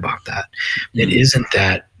think about that. It isn't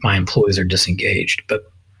that my employees are disengaged,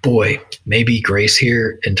 but boy, maybe grace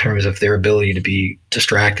here in terms of their ability to be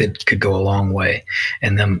distracted could go a long way,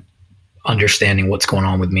 and them understanding what's going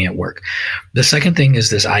on with me at work. The second thing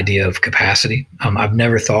is this idea of capacity. I've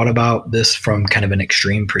never thought about this from kind of an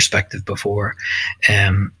extreme perspective before.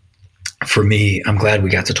 And for me, I'm glad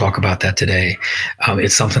we got to talk about that today.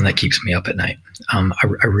 It's something that keeps me up at night.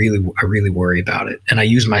 I really worry about it. And I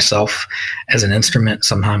use myself as an instrument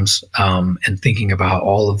sometimes, and thinking about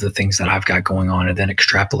all of the things that I've got going on, and then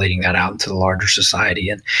extrapolating that out into the larger society.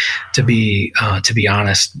 And to be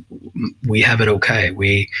honest, we have it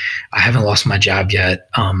okay. I haven't lost my job yet.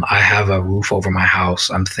 I have a roof over my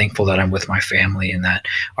house. I'm thankful that I'm with my family, and that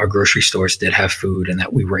our grocery stores did have food, and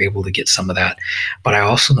that we were able to get some of that. But I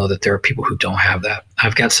also know that there are people who don't have that.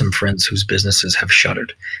 I've got some friends whose businesses have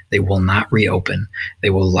shuttered. They will not reopen. They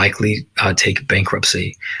will likely take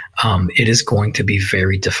bankruptcy. It is going to be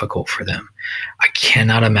very difficult for them. I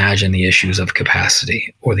cannot imagine the issues of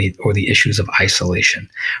capacity or the issues of isolation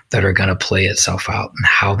that are going to play itself out, and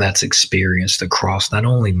how that's experienced across not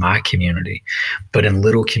only my community, but in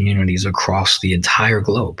little communities across the entire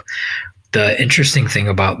globe. The interesting thing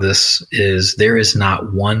about this is there is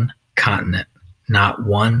not one continent, not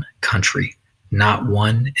one country, not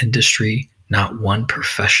one industry, not one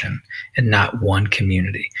profession, and not one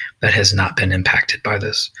community that has not been impacted by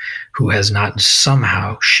this, who has not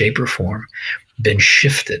somehow, shape, or form been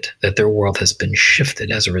shifted, that their world has been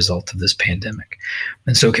shifted as a result of this pandemic.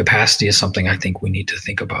 And so capacity is something I think we need to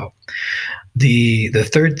think about. The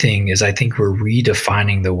third thing is, I think we're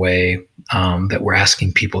redefining the way that we're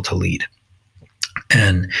asking people to lead.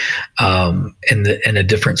 And in a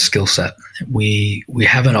different skill set, we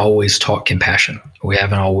haven't always taught compassion. We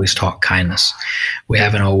haven't always taught kindness. We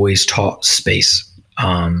haven't always taught space.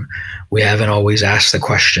 We haven't always asked the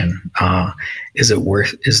question: is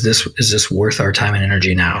this worth our time and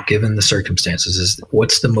energy now, given the circumstances?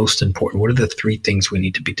 What's the most important? What are the three things we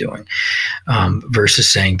need to be doing? Versus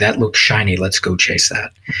saying that looks shiny, let's go chase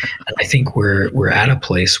that. And I think we're at a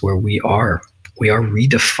place where we are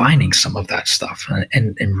redefining some of that stuff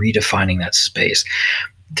and redefining that space.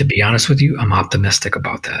 To be honest with you, I'm optimistic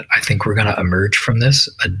about that. I think we're going to emerge from this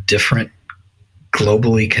a different,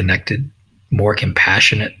 globally connected, more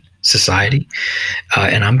compassionate society.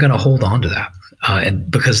 And I'm going to hold on to that. And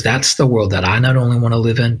because that's the world that I not only want to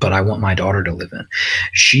live in, but I want my daughter to live in.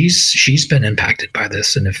 She's been impacted by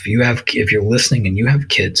this. And if you're listening and you have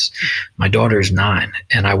kids, my daughter is 9,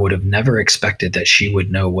 and I would have never expected that she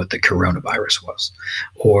would know what the coronavirus was,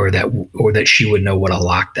 or that she would know what a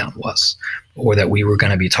lockdown was, or that we were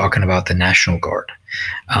going to be talking about the National Guard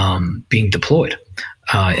being deployed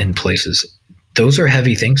in places. Those are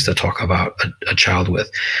heavy things to talk about a child with.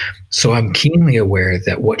 So I'm keenly aware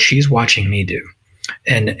that what she's watching me do,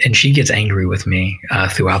 and she gets angry with me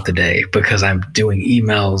throughout the day because I'm doing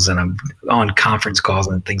emails and I'm on conference calls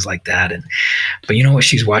and things like that. But you know what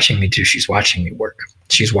she's watching me do? She's watching me work.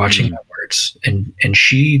 She's watching my words. And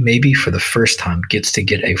she, maybe for the first time, gets to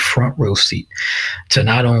get a front row seat to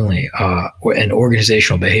not only an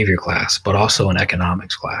organizational behavior class, but also an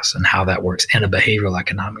economics class and how that works, and a behavioral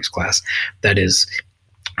economics class that is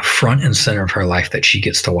front and center of her life, that she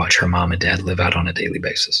gets to watch her mom and dad live out on a daily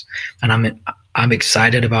basis. And I'm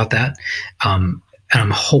excited about that. And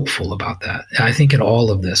I'm hopeful about that. I think in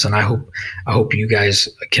all of this, and I hope you guys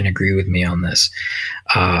can agree with me on this.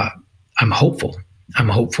 I'm hopeful. I'm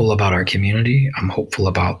hopeful about our community. I'm hopeful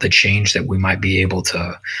about the change that we might be able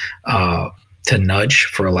to nudge,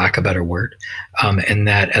 for a lack of a better word, and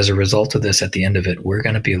that as a result of this, at the end of it, we're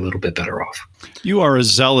going to be a little bit better off. You are a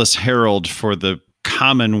zealous herald for the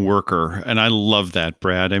common worker, and I love that,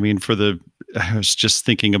 Brad. I mean, I was just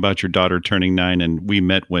thinking about your daughter turning 9, and we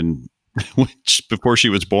met before she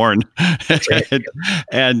was born, Right.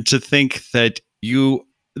 and to think that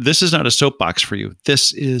this is not a soapbox for you.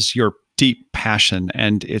 This is your deep passion,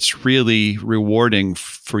 and it's really rewarding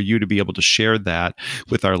for you to be able to share that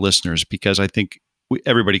with our listeners, because I think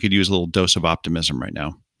everybody could use a little dose of optimism right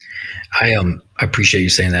now. I appreciate you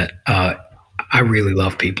saying that. I really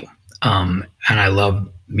love people, and I love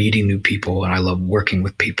meeting new people, and I love working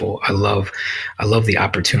with people. I love the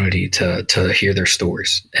opportunity to hear their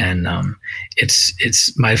stories. And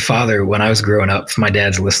it's my father, when I was growing up, if my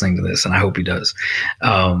dad's listening to this, and I hope he does,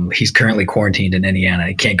 he's currently quarantined in Indiana.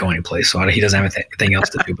 He can't go anyplace, so he doesn't have anything else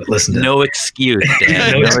to do but listen to No excuse,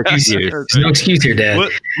 Dad. No excuse. There's no excuse here, Dad.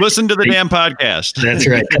 Listen to the damn podcast. That's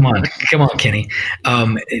right. Come on, Kenny.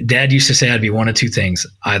 Dad used to say I'd be one of two things,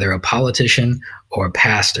 either a politician or a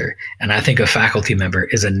pastor. And I think a faculty member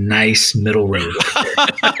is a nice middle road.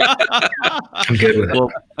 I'm good with it.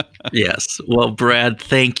 Well, yes. Well, Brad,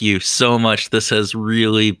 thank you so much. This has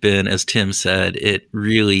really been, as Tim said, it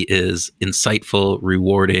really is insightful,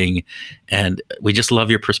 rewarding, and we just love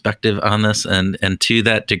your perspective on this. And to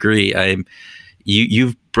that degree,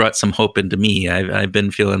 you've brought some hope into me. I've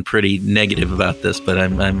been feeling pretty negative about this, but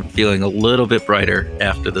I'm feeling a little bit brighter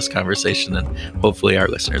after this conversation, and hopefully our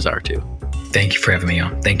listeners are too. Thank you for having me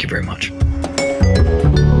on. Thank you very much.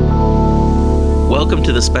 Welcome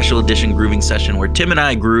to the special edition grooving session, where Tim and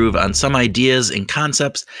I groove on some ideas and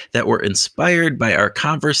concepts that were inspired by our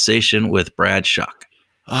conversation with Brad Shuck.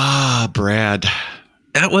 Brad.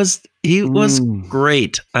 He was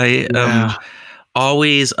great. I am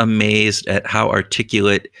always amazed at how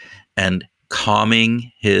articulate and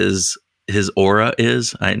calming his aura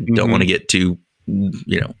is. I don't want to get too,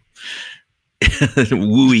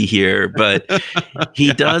 wooey here, but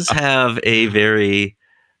he does have a very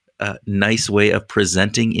nice way of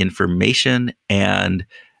presenting information, and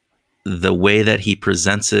the way that he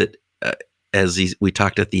presents it, we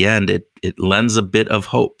talked at the end, it lends a bit of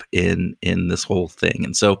hope in this whole thing.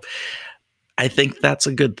 And so I think that's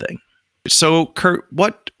a good thing. So, Kurt,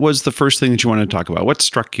 what was the first thing that you wanted to talk about? What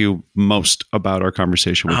struck you most about our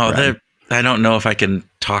conversation with Brad? I don't know if I can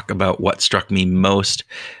talk about what struck me most.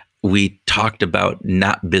 We talked about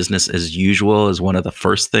not business as usual as one of the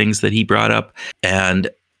first things that he brought up. And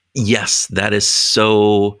yes, that is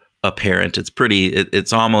so apparent.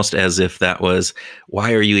 It's almost as if that was,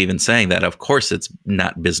 why are you even saying that? Of course, it's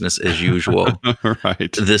not business as usual.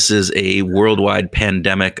 Right. This is a worldwide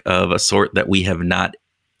pandemic of a sort that we have not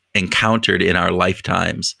encountered in our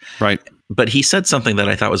lifetimes. Right. But he said something that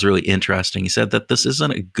I thought was really interesting. He said that this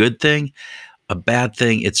isn't a good thing, a bad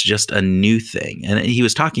thing. It's just a new thing. And he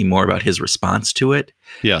was talking more about his response to it.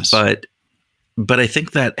 Yes. But I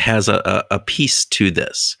think that has a piece to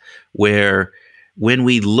this, where when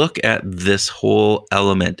we look at this whole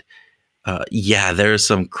element, there's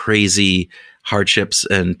some crazy hardships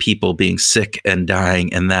and people being sick and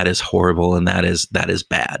dying, and that is horrible, and that is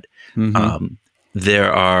bad. Mm-hmm.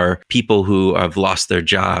 There are people who have lost their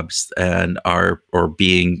jobs and are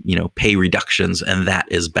being, pay reductions, and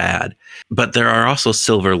that is bad. But there are also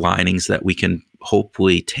silver linings that we can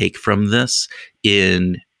hopefully take from this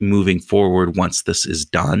in moving forward once this is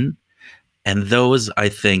done. And those, I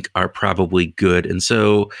think, are probably good. And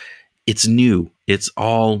so it's new. It's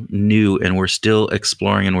all new, and we're still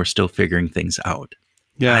exploring and we're still figuring things out.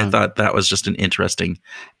 Yeah. I thought that was just an interesting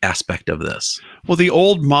aspect of this. Well, the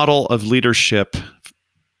old model of leadership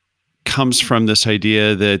comes from this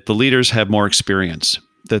idea that the leaders have more experience,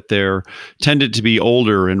 that they're tended to be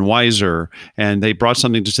older and wiser, and they brought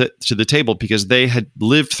something to the table because they had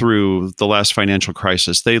lived through the last financial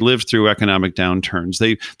crisis. They lived through economic downturns.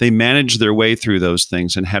 They managed their way through those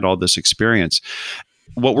things and had all this experience.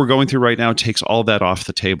 What we're going through right now takes all that off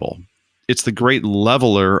the table. It's the great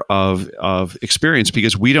leveler of experience,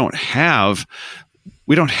 because we don't have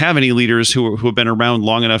any leaders who have been around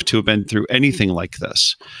long enough to have been through anything like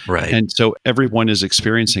this. Right. And so everyone is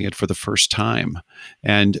experiencing it for the first time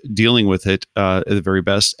and dealing with it at the very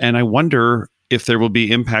best. And I wonder, if there will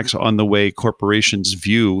be impacts on the way corporations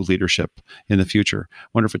view leadership in the future. I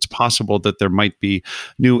wonder if it's possible that there might be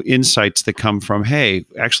new insights that come from, hey,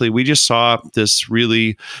 actually, we just saw this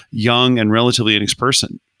really young and relatively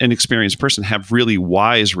inexperienced person have really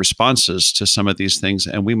wise responses to some of these things,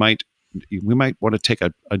 and we might want to take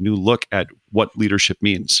a new look at what leadership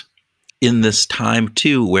means. In this time,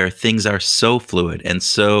 too, where things are so fluid and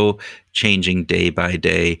so changing day by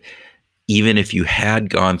day, even if you had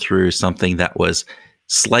gone through something that was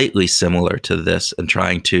slightly similar to this and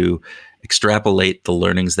trying to extrapolate the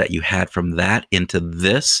learnings that you had from that into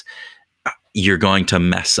this, you're going to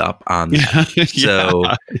mess up on that. So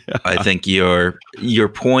I think your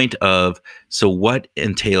point of, so what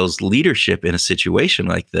entails leadership in a situation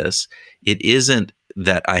like this, it isn't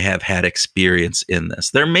that I have had experience in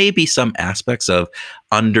this. There may be some aspects of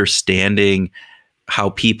understanding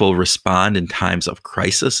how people respond in times of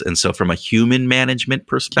crisis. And so from a human management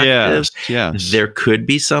perspective, there could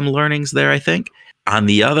be some learnings there, I think. On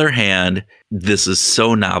the other hand, this is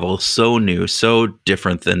so novel, so new, so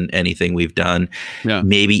different than anything we've done. Yeah.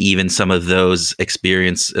 Maybe even some of those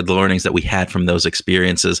the learnings that we had from those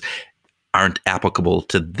experiences aren't applicable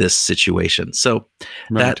to this situation. So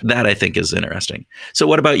that I think is interesting. So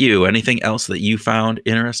what about you? Anything else that you found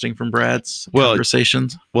interesting from Brad's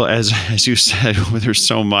conversations? Well, as you said, there's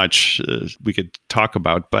so much we could talk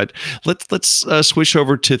about, but let's switch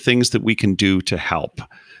over to things that we can do to help.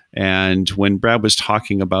 And when Brad was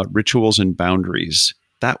talking about rituals and boundaries,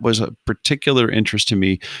 that was a particular interest to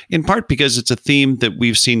me, in part because it's a theme that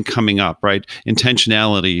we've seen coming up, right?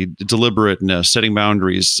 Intentionality, deliberateness, setting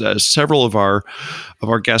boundaries. Several of our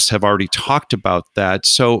guests have already talked about that.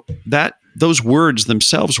 So those words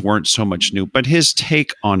themselves weren't so much new, but his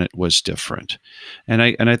take on it was different. And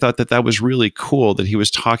I thought that was really cool that he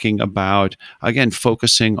was talking about, again,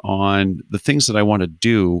 focusing on the things that I want to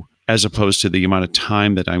do as opposed to the amount of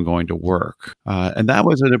time that I'm going to work. And that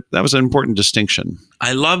was an important distinction.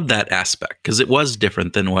 I love that aspect because it was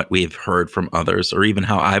different than what we've heard from others or even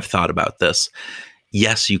how I've thought about this.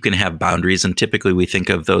 Yes, you can have boundaries. And typically we think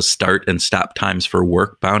of those start and stop times for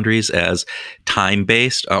work boundaries as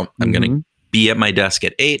time-based. Oh, I'm going to be at my desk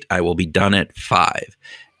at 8. I will be done at 5.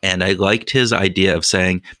 And I liked his idea of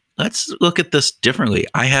saying, let's look at this differently.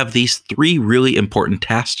 I have these 3 really important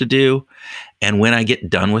tasks to do. And when I get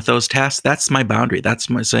done with those tasks, that's my boundary.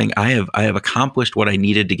 That's my saying I have accomplished what I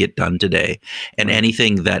needed to get done today. And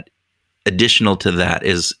anything that additional to that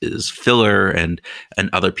is filler and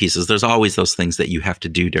other pieces. There's always those things that you have to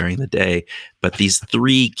do during the day. But these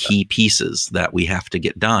 3 key pieces that we have to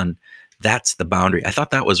get done, that's the boundary. I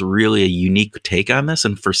thought that was really a unique take on this.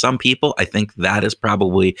 And for some people, I think that is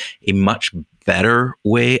probably a much better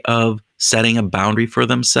way of setting a boundary for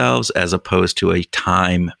themselves as opposed to a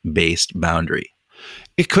time-based boundary.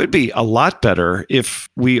 It could be a lot better if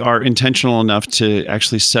we are intentional enough to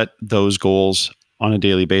actually set those goals on a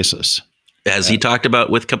daily basis. As he talked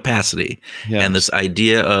about with capacity and this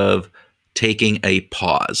idea of taking a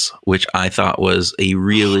pause, which I thought was a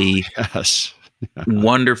really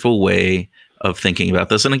wonderful way of thinking about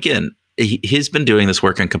this. And again, he's been doing this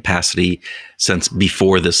work on capacity since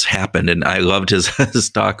before this happened. And I loved his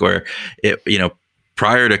talk where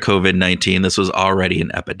prior to COVID-19, this was already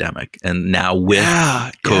an epidemic. And now with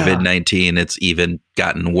COVID-19, it's even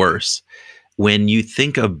gotten worse. When you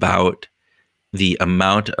think about the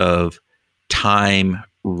amount of time,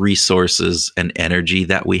 resources, and energy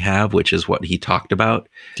that we have, which is what he talked about.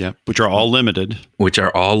 Yeah, which are all limited.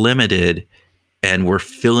 And we're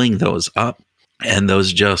filling those up. And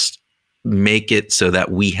those just make it so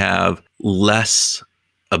that we have less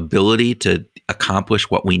ability to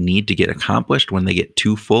accomplish what we need to get accomplished when they get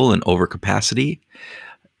too full and over capacity.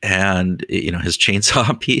 And his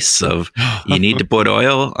chainsaw piece of you need to put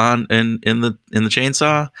oil on in the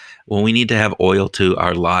chainsaw. Well, we need to have oil to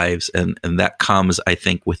our lives, and that comes, I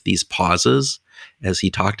think, with these pauses, as he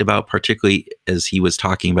talked about, particularly as he was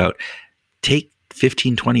talking about, take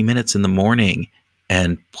 15, 20 minutes in the morning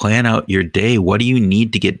and plan out your day. What do you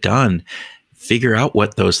need to get done? Figure out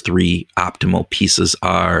what those 3 optimal pieces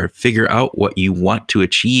are. Figure out what you want to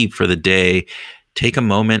achieve for the day. Take a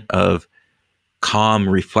moment of calm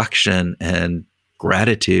reflection and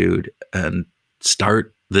gratitude and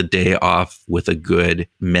start the day off with a good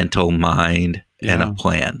mental mind and a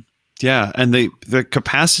plan. Yeah. And the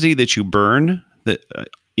capacity that you burn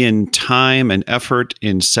in time and effort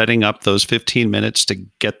in setting up those 15 minutes to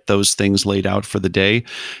get those things laid out for the day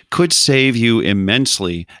could save you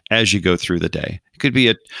immensely as you go through the day. It could be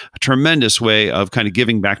a tremendous way of kind of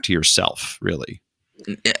giving back to yourself, really.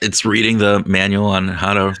 It's reading the manual on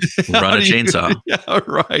how to run a chainsaw. Yeah,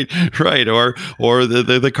 right. Or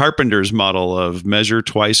the carpenter's model of measure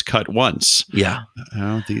twice, cut once. Yeah.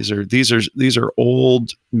 These are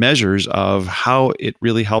old measures of how it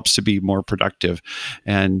really helps to be more productive,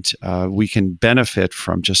 and we can benefit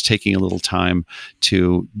from just taking a little time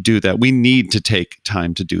to do that. We need to take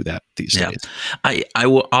time to do that these days. I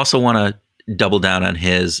will also want to double down on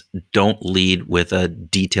his don't lead with a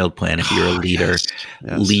detailed plan. If you're a leader,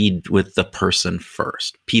 yes. Lead with the person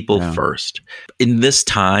first, people first. In this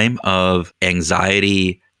time of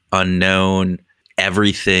anxiety, unknown,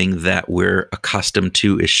 everything that we're accustomed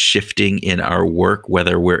to is shifting in our work,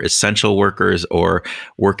 whether we're essential workers or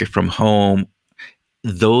working from home.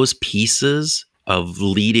 Those pieces of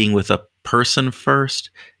leading with a person first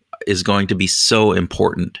is going to be so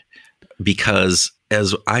important, because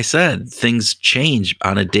as I said, things change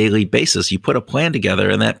on a daily basis. You put a plan together,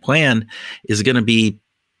 and that plan is going to be,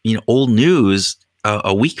 old news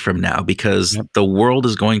a week from now, because the world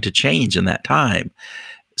is going to change in that time.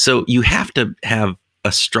 So you have to have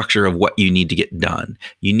a structure of what you need to get done.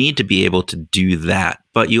 You need to be able to do that,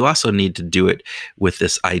 but you also need to do it with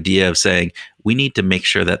this idea of saying, we need to make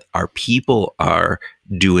sure that our people are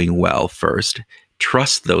doing well first.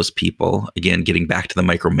 Trust those people, again, getting back to the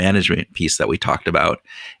micromanagement piece that we talked about,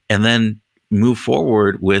 and then move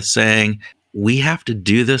forward with saying, we have to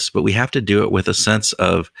do this, but we have to do it with a sense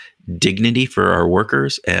of dignity for our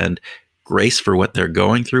workers and grace for what they're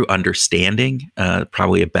going through, understanding,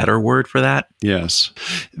 probably a better word for that. Yes.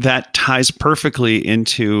 That ties perfectly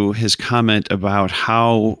into his comment about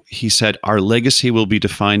how he said our legacy will be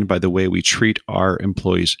defined by the way we treat our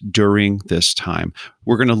employees during this time.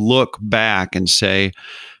 We're going to look back and say,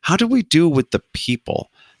 how do we do with the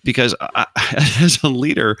people? Because as a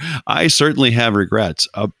leader, I certainly have regrets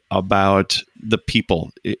about the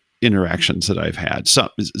people interactions that I've had.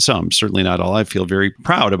 Some, certainly not all. I feel very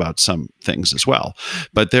proud about some things as well.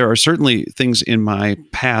 But there are certainly things in my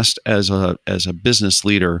past as a business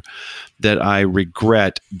leader that I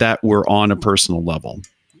regret that were on a personal level.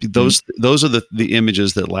 Those are the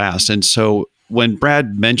images that last. And so when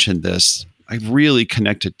Brad mentioned this, I really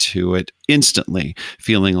connected to it instantly,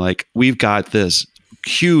 feeling like we've got this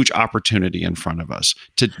huge opportunity in front of us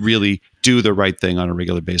to really do the right thing on a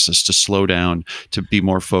regular basis, to slow down, to be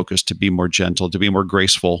more focused, to be more gentle, to be more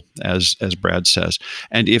graceful, as Brad says.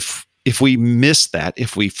 And if we miss that,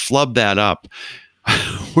 if we flub that up,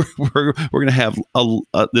 we're going to have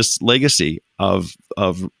this legacy of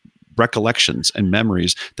recollections and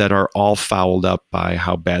memories that are all fouled up by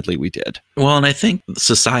how badly we did. Well, and I think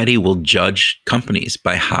society will judge companies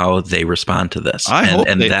by how they respond to this. I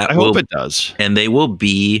hope it does. And they will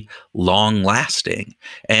be long lasting.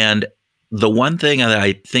 And the one thing that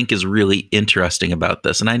I think is really interesting about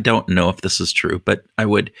this, and I don't know if this is true, but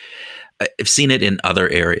I've seen it in other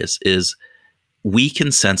areas, is we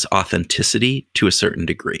can sense authenticity to a certain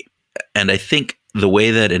degree. And I think the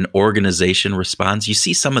way that an organization responds, you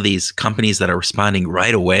see some of these companies that are responding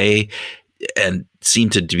right away and seem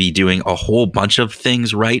to be doing a whole bunch of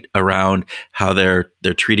things right around how they're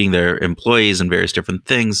treating their employees and various different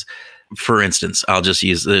things. For instance, I'll just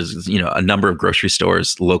use, there's a number of grocery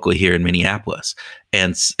stores locally here in Minneapolis,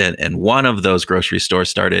 and one of those grocery stores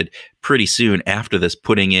started pretty soon after this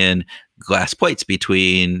putting in glass plates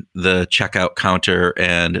between the checkout counter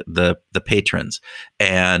and the patrons,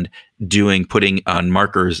 and putting on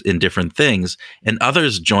markers in different things. And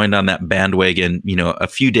others joined on that bandwagon, a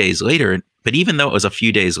few days later. But even though it was a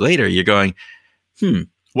few days later, you're going,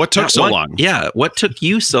 what took so long? Yeah. What took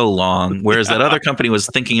you so long? Whereas that other company was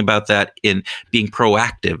thinking about that in being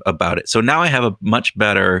proactive about it. So now I have a much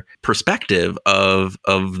better perspective of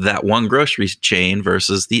that one grocery chain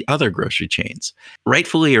versus the other grocery chains.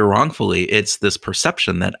 Rightfully or wrongfully, it's this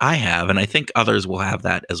perception that I have, and I think others will have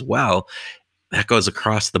that as well. That goes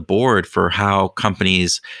across the board for how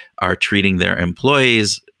companies are treating their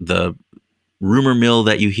employees, the rumor mill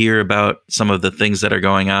that you hear about some of the things that are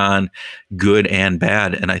going on, good and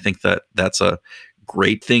bad. And I think that that's a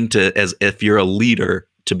great thing as if you're a leader,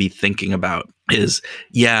 to be thinking about is,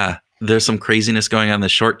 there's some craziness going on in the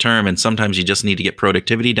short term, and sometimes you just need to get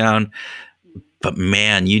productivity down. But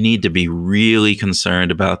man, you need to be really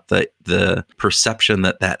concerned about the perception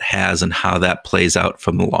that has and how that plays out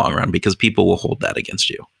from the long run, because people will hold that against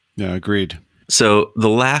you. Yeah, agreed. So the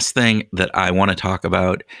last thing that I want to talk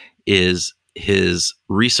about is his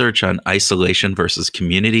research on isolation versus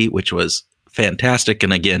community, which was fantastic.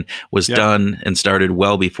 And again, was done and started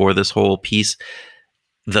well before this whole piece.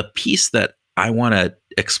 The piece that I want to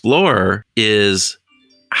explore is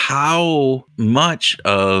how much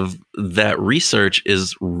of that research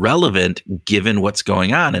is relevant given what's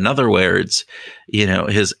going on. In other words,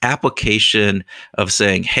 his application of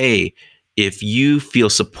saying, hey, if you feel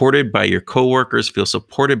supported by your coworkers, feel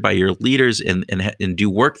supported by your leaders, and do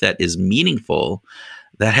work that is meaningful,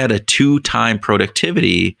 that had a 2-time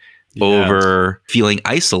productivity over feeling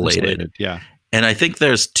isolated. Yeah. And I think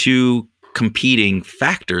there's 2 competing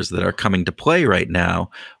factors that are coming to play right now.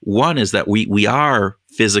 One is that we are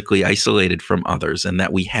physically isolated from others, and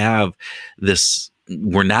that we have this,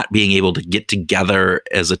 we're not being able to get together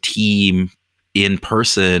as a team in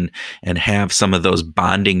person and have some of those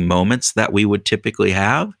bonding moments that we would typically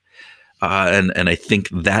have. And I think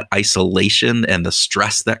that isolation and the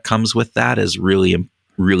stress that comes with that is really,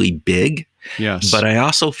 really big. Yes. But I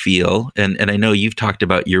also feel, and I know you've talked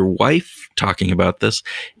about your wife talking about this,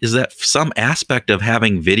 is that some aspect of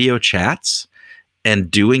having video chats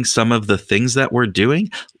and doing some of the things that we're doing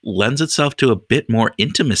lends itself to a bit more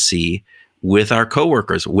intimacy with our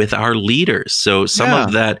coworkers, with our leaders. So some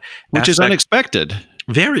of that, which is unexpected,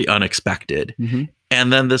 very unexpected. Mm-hmm.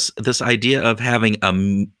 And then this idea of having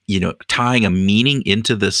tying a meaning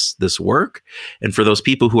into this work. And for those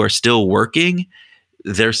people who are still working,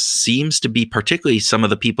 there seems to be particularly some of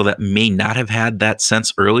the people that may not have had that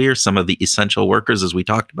sense earlier, some of the essential workers, as we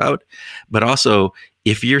talked about, but also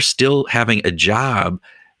if you're still having a job,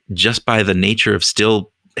 just by the nature of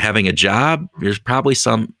still having a job, there's probably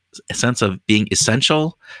some sense of being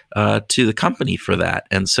essential to the company for that.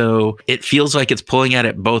 And so it feels like it's pulling at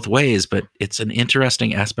it both ways, but it's an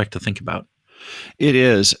interesting aspect to think about. It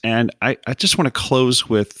is. And I just want to close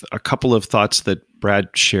with a couple of thoughts that Brad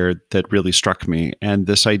shared that really struck me. And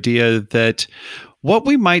this idea that what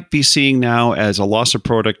we might be seeing now as a loss of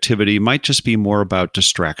productivity might just be more about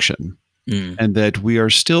distraction. And that we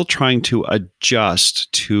are still trying to adjust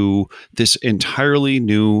to this entirely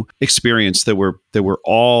new experience that we're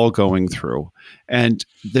all going through. And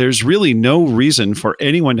there's really no reason for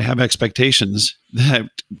anyone to have expectations that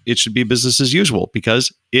it should be business as usual,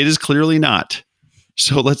 because it is clearly not.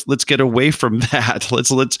 So let's get away from that.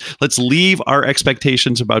 Let's leave our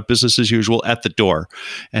expectations about business as usual at the door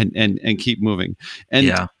and keep moving.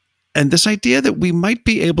 And this idea that we might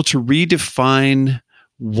be able to redefine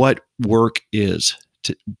what work is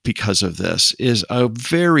because of this is a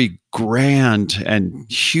very grand and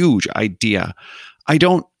huge idea. I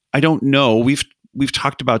don't know. We've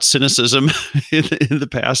talked about cynicism in the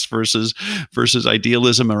past versus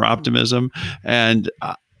idealism or optimism, and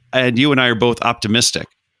you and I are both optimistic.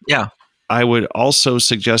 Yeah. I would also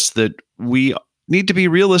suggest that we need to be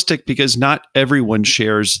realistic, because not everyone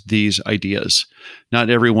shares these ideas. Not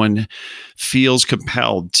everyone feels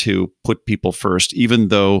compelled to put people first, even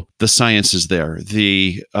though the science is there,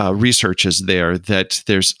 the research is there, that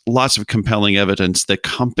there's lots of compelling evidence that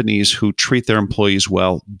companies who treat their employees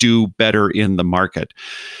well do better in the market.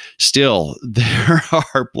 Still, there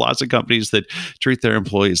are lots of companies that treat their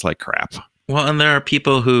employees like crap. Well, and there are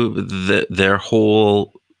people who their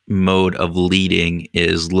whole mode of leading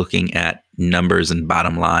is looking at numbers and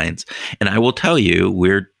bottom lines. And I will tell you,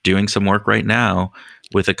 we're doing some work right now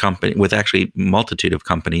with a company, with actually multitude of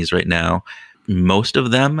companies right now. Most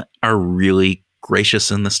of them are really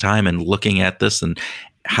gracious in this time and looking at this and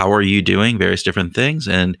how are you doing, various different things.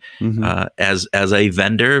 And as a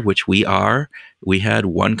vendor, which we are, we had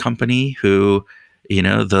one company who,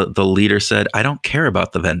 the leader said, I don't care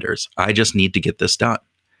about the vendors. I just need to get this done.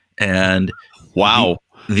 And wow.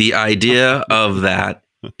 The idea of that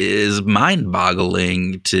is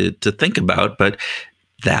mind-boggling to think about, but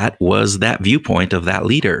that was that viewpoint of that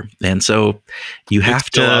leader. And so you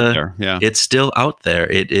have to, out there. Yeah. It's still out there.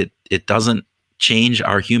 It doesn't change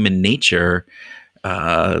our human nature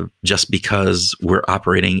just because we're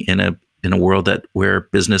operating in a world where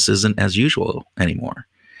business isn't as usual anymore.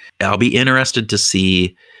 I'll be interested to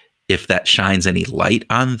see if that shines any light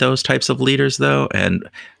on those types of leaders, though, and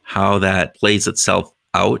how that plays itself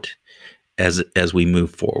out as we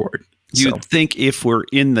move forward. You'd think if we're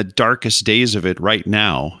in the darkest days of it right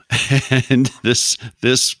now, and this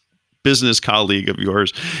business colleague of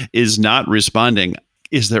yours is not responding,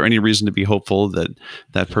 is there any reason to be hopeful that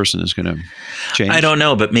that person is going to change? I don't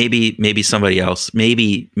know, but maybe somebody else,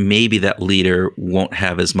 maybe that leader won't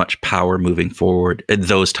have as much power moving forward,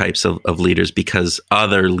 those types of leaders, because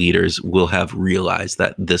other leaders will have realized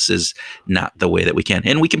that this is not the way that we can.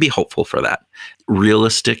 And we can be hopeful for that.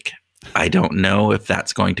 Realistic, I don't know if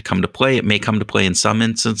that's going to come to play. It may come to play in some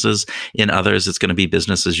instances. In others, it's going to be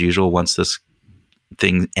business as usual once this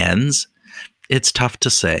thing ends. It's tough to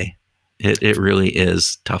say. It really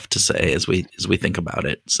is tough to say as we think about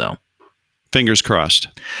it. So, Fingers crossed.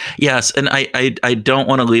 Yes, and I don't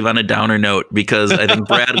want to leave on a downer note, because I think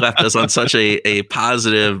Brad left us on such a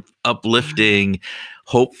positive, uplifting,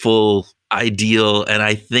 hopeful ideal, and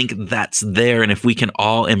I think that's there. And if we can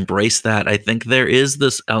all embrace that, I think there is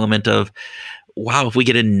this element of, wow, if we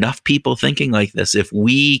get enough people thinking like this, if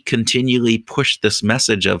we continually push this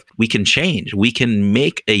message of we can change, we can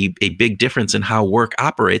make a big difference in how work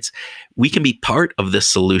operates, we can be part of this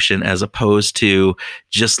solution, as opposed to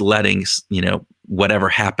just letting, whatever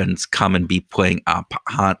happens come and be playing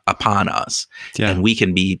upon us. Yeah. And we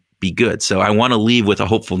can be good. So I want to leave with a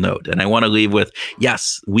hopeful note, and I want to leave with,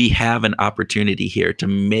 yes, we have an opportunity here to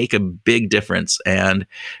make a big difference. And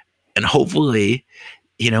hopefully,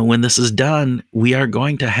 when this is done, we are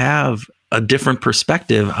going to have a different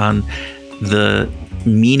perspective on the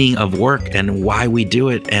meaning of work and why we do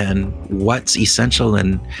it and what's essential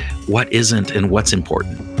and what isn't and what's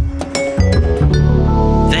important.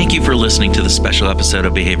 Thank you for listening to the special episode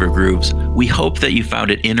of Behavioral Grooves. We hope that you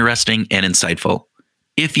found it interesting and insightful.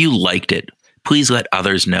 If you liked it, please let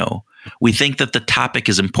others know. We think that the topic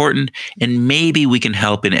is important, and maybe we can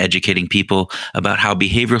help in educating people about how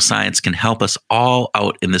behavioral science can help us all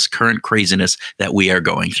out in this current craziness that we are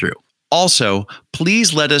going through. Also,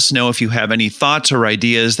 please let us know if you have any thoughts or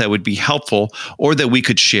ideas that would be helpful or that we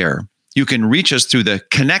could share. You can reach us through the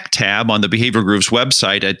Connect tab on the Behavioral Grooves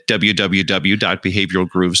website at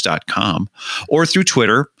www.behavioralgrooves.com, or through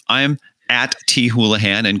Twitter. I'm at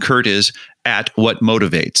 @THoulihan and Kurt is at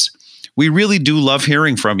 @WhatMotivates. We really do love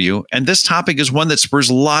hearing from you, and this topic is one that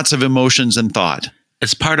spurs lots of emotions and thought.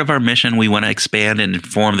 As part of our mission, we want to expand and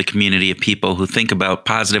inform the community of people who think about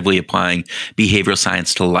positively applying behavioral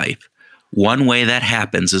science to life. One way that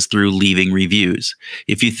happens is through leaving reviews.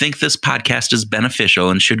 If you think this podcast is beneficial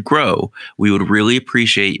and should grow, we would really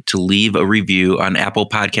appreciate to leave a review on Apple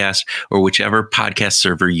Podcasts or whichever podcast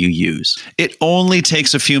server you use. It only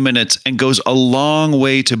takes a few minutes and goes a long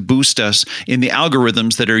way to boost us in the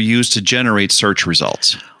algorithms that are used to generate search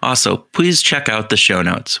results. Also, please check out the show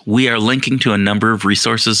notes. We are linking to a number of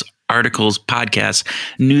resources, articles, podcasts,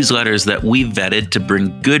 newsletters that we've vetted to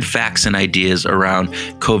bring good facts and ideas around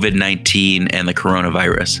COVID-19 and the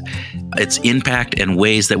coronavirus, its impact, and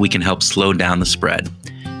ways that we can help slow down the spread.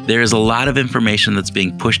 There is a lot of information that's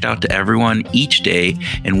being pushed out to everyone each day,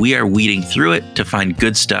 and we are weeding through it to find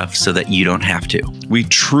good stuff so that you don't have to. We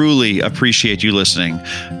truly appreciate you listening.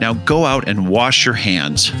 Now go out and wash your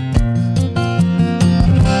hands.